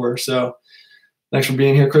to before. So thanks for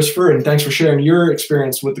being here, Christopher, and thanks for sharing your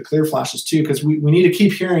experience with the clear flashes too, because we need to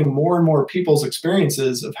keep hearing more and more people's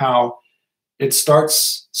experiences of how it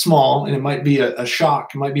starts small, and it might be a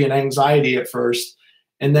shock. It might be an anxiety at first,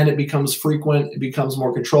 and then it becomes frequent. It becomes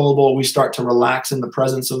more controllable. We start to relax in the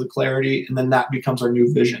presence of the clarity, and then that becomes our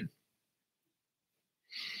new vision.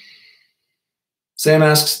 Sam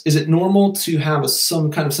asks, is it normal to have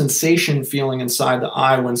some kind of sensation feeling inside the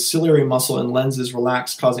eye when ciliary muscle and lenses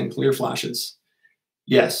relax, causing clear flashes?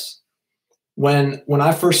 Yes. When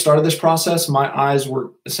I first started this process, my eyes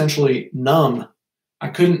were essentially numb. I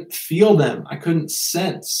couldn't feel them. I couldn't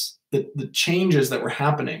sense the changes that were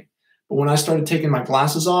happening. But when I started taking my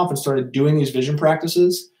glasses off and started doing these vision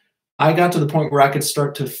practices, I got to the point where I could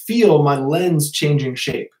start to feel my lens changing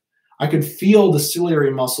shape. I could feel the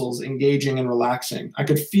ciliary muscles engaging and relaxing. I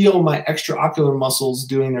could feel my extraocular muscles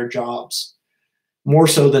doing their jobs more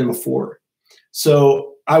so than before. So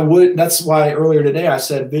that's why earlier today I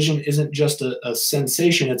said vision isn't just a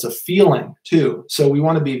sensation, it's a feeling too. So we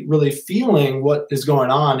want to be really feeling what is going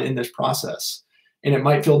on in this process. And it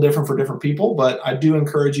might feel different for different people, but I do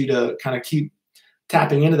encourage you to kind of keep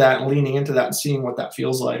tapping into that and leaning into that and seeing what that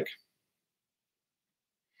feels like.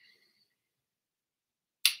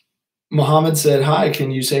 Mohammed said, hi,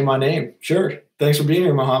 can you say my name? Sure. Thanks for being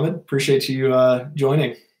here, Mohammed. Appreciate you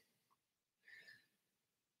joining.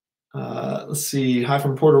 Let's see. Hi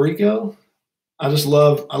from Puerto Rico. I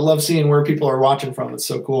love seeing where people are watching from. It's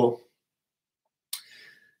so cool.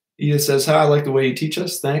 Edith says, hi, I like the way you teach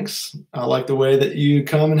us. Thanks. I like the way that you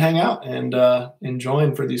come and hang out and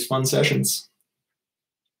join for these fun sessions.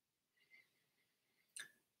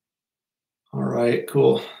 All right,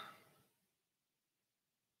 cool.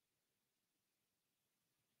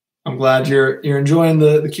 I'm glad you're enjoying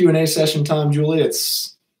the Q&A session time, Julie.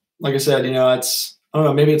 It's like I said, I don't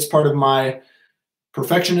know, maybe it's part of my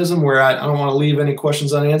perfectionism where I don't want to leave any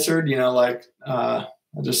questions unanswered.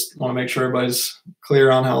 I just want to make sure everybody's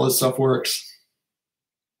clear on how this stuff works.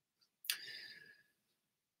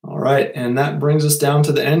 All right, and that brings us down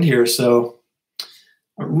to the end here. So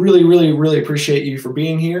I really, really, really appreciate you for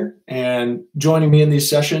being here and joining me in these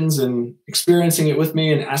sessions and experiencing it with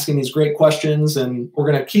me and asking these great questions. And we're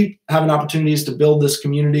going to keep having opportunities to build this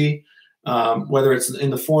community, whether it's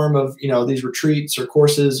in the form of, these retreats or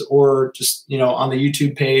courses or just, on the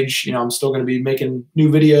YouTube page. I'm still going to be making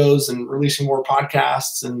new videos and releasing more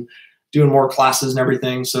podcasts and doing more classes and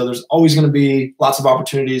everything. So there's always going to be lots of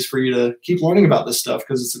opportunities for you to keep learning about this stuff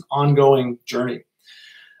because it's an ongoing journey.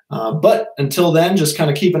 But until then, just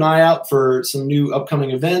kind of keep an eye out for some new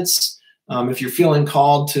upcoming events. If you're feeling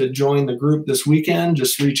called to join the group this weekend,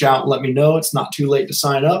 just reach out and let me know. It's not too late to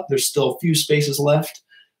sign up. There's still a few spaces left.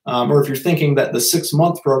 Or if you're thinking that the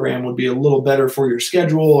 6-month program would be a little better for your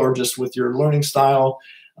schedule or just with your learning style,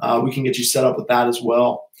 we can get you set up with that as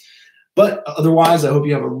well. But otherwise, I hope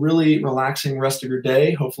you have a really relaxing rest of your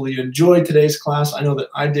day. Hopefully you enjoyed today's class. I know that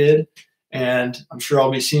I did, and I'm sure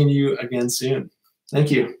I'll be seeing you again soon.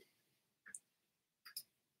 Thank you.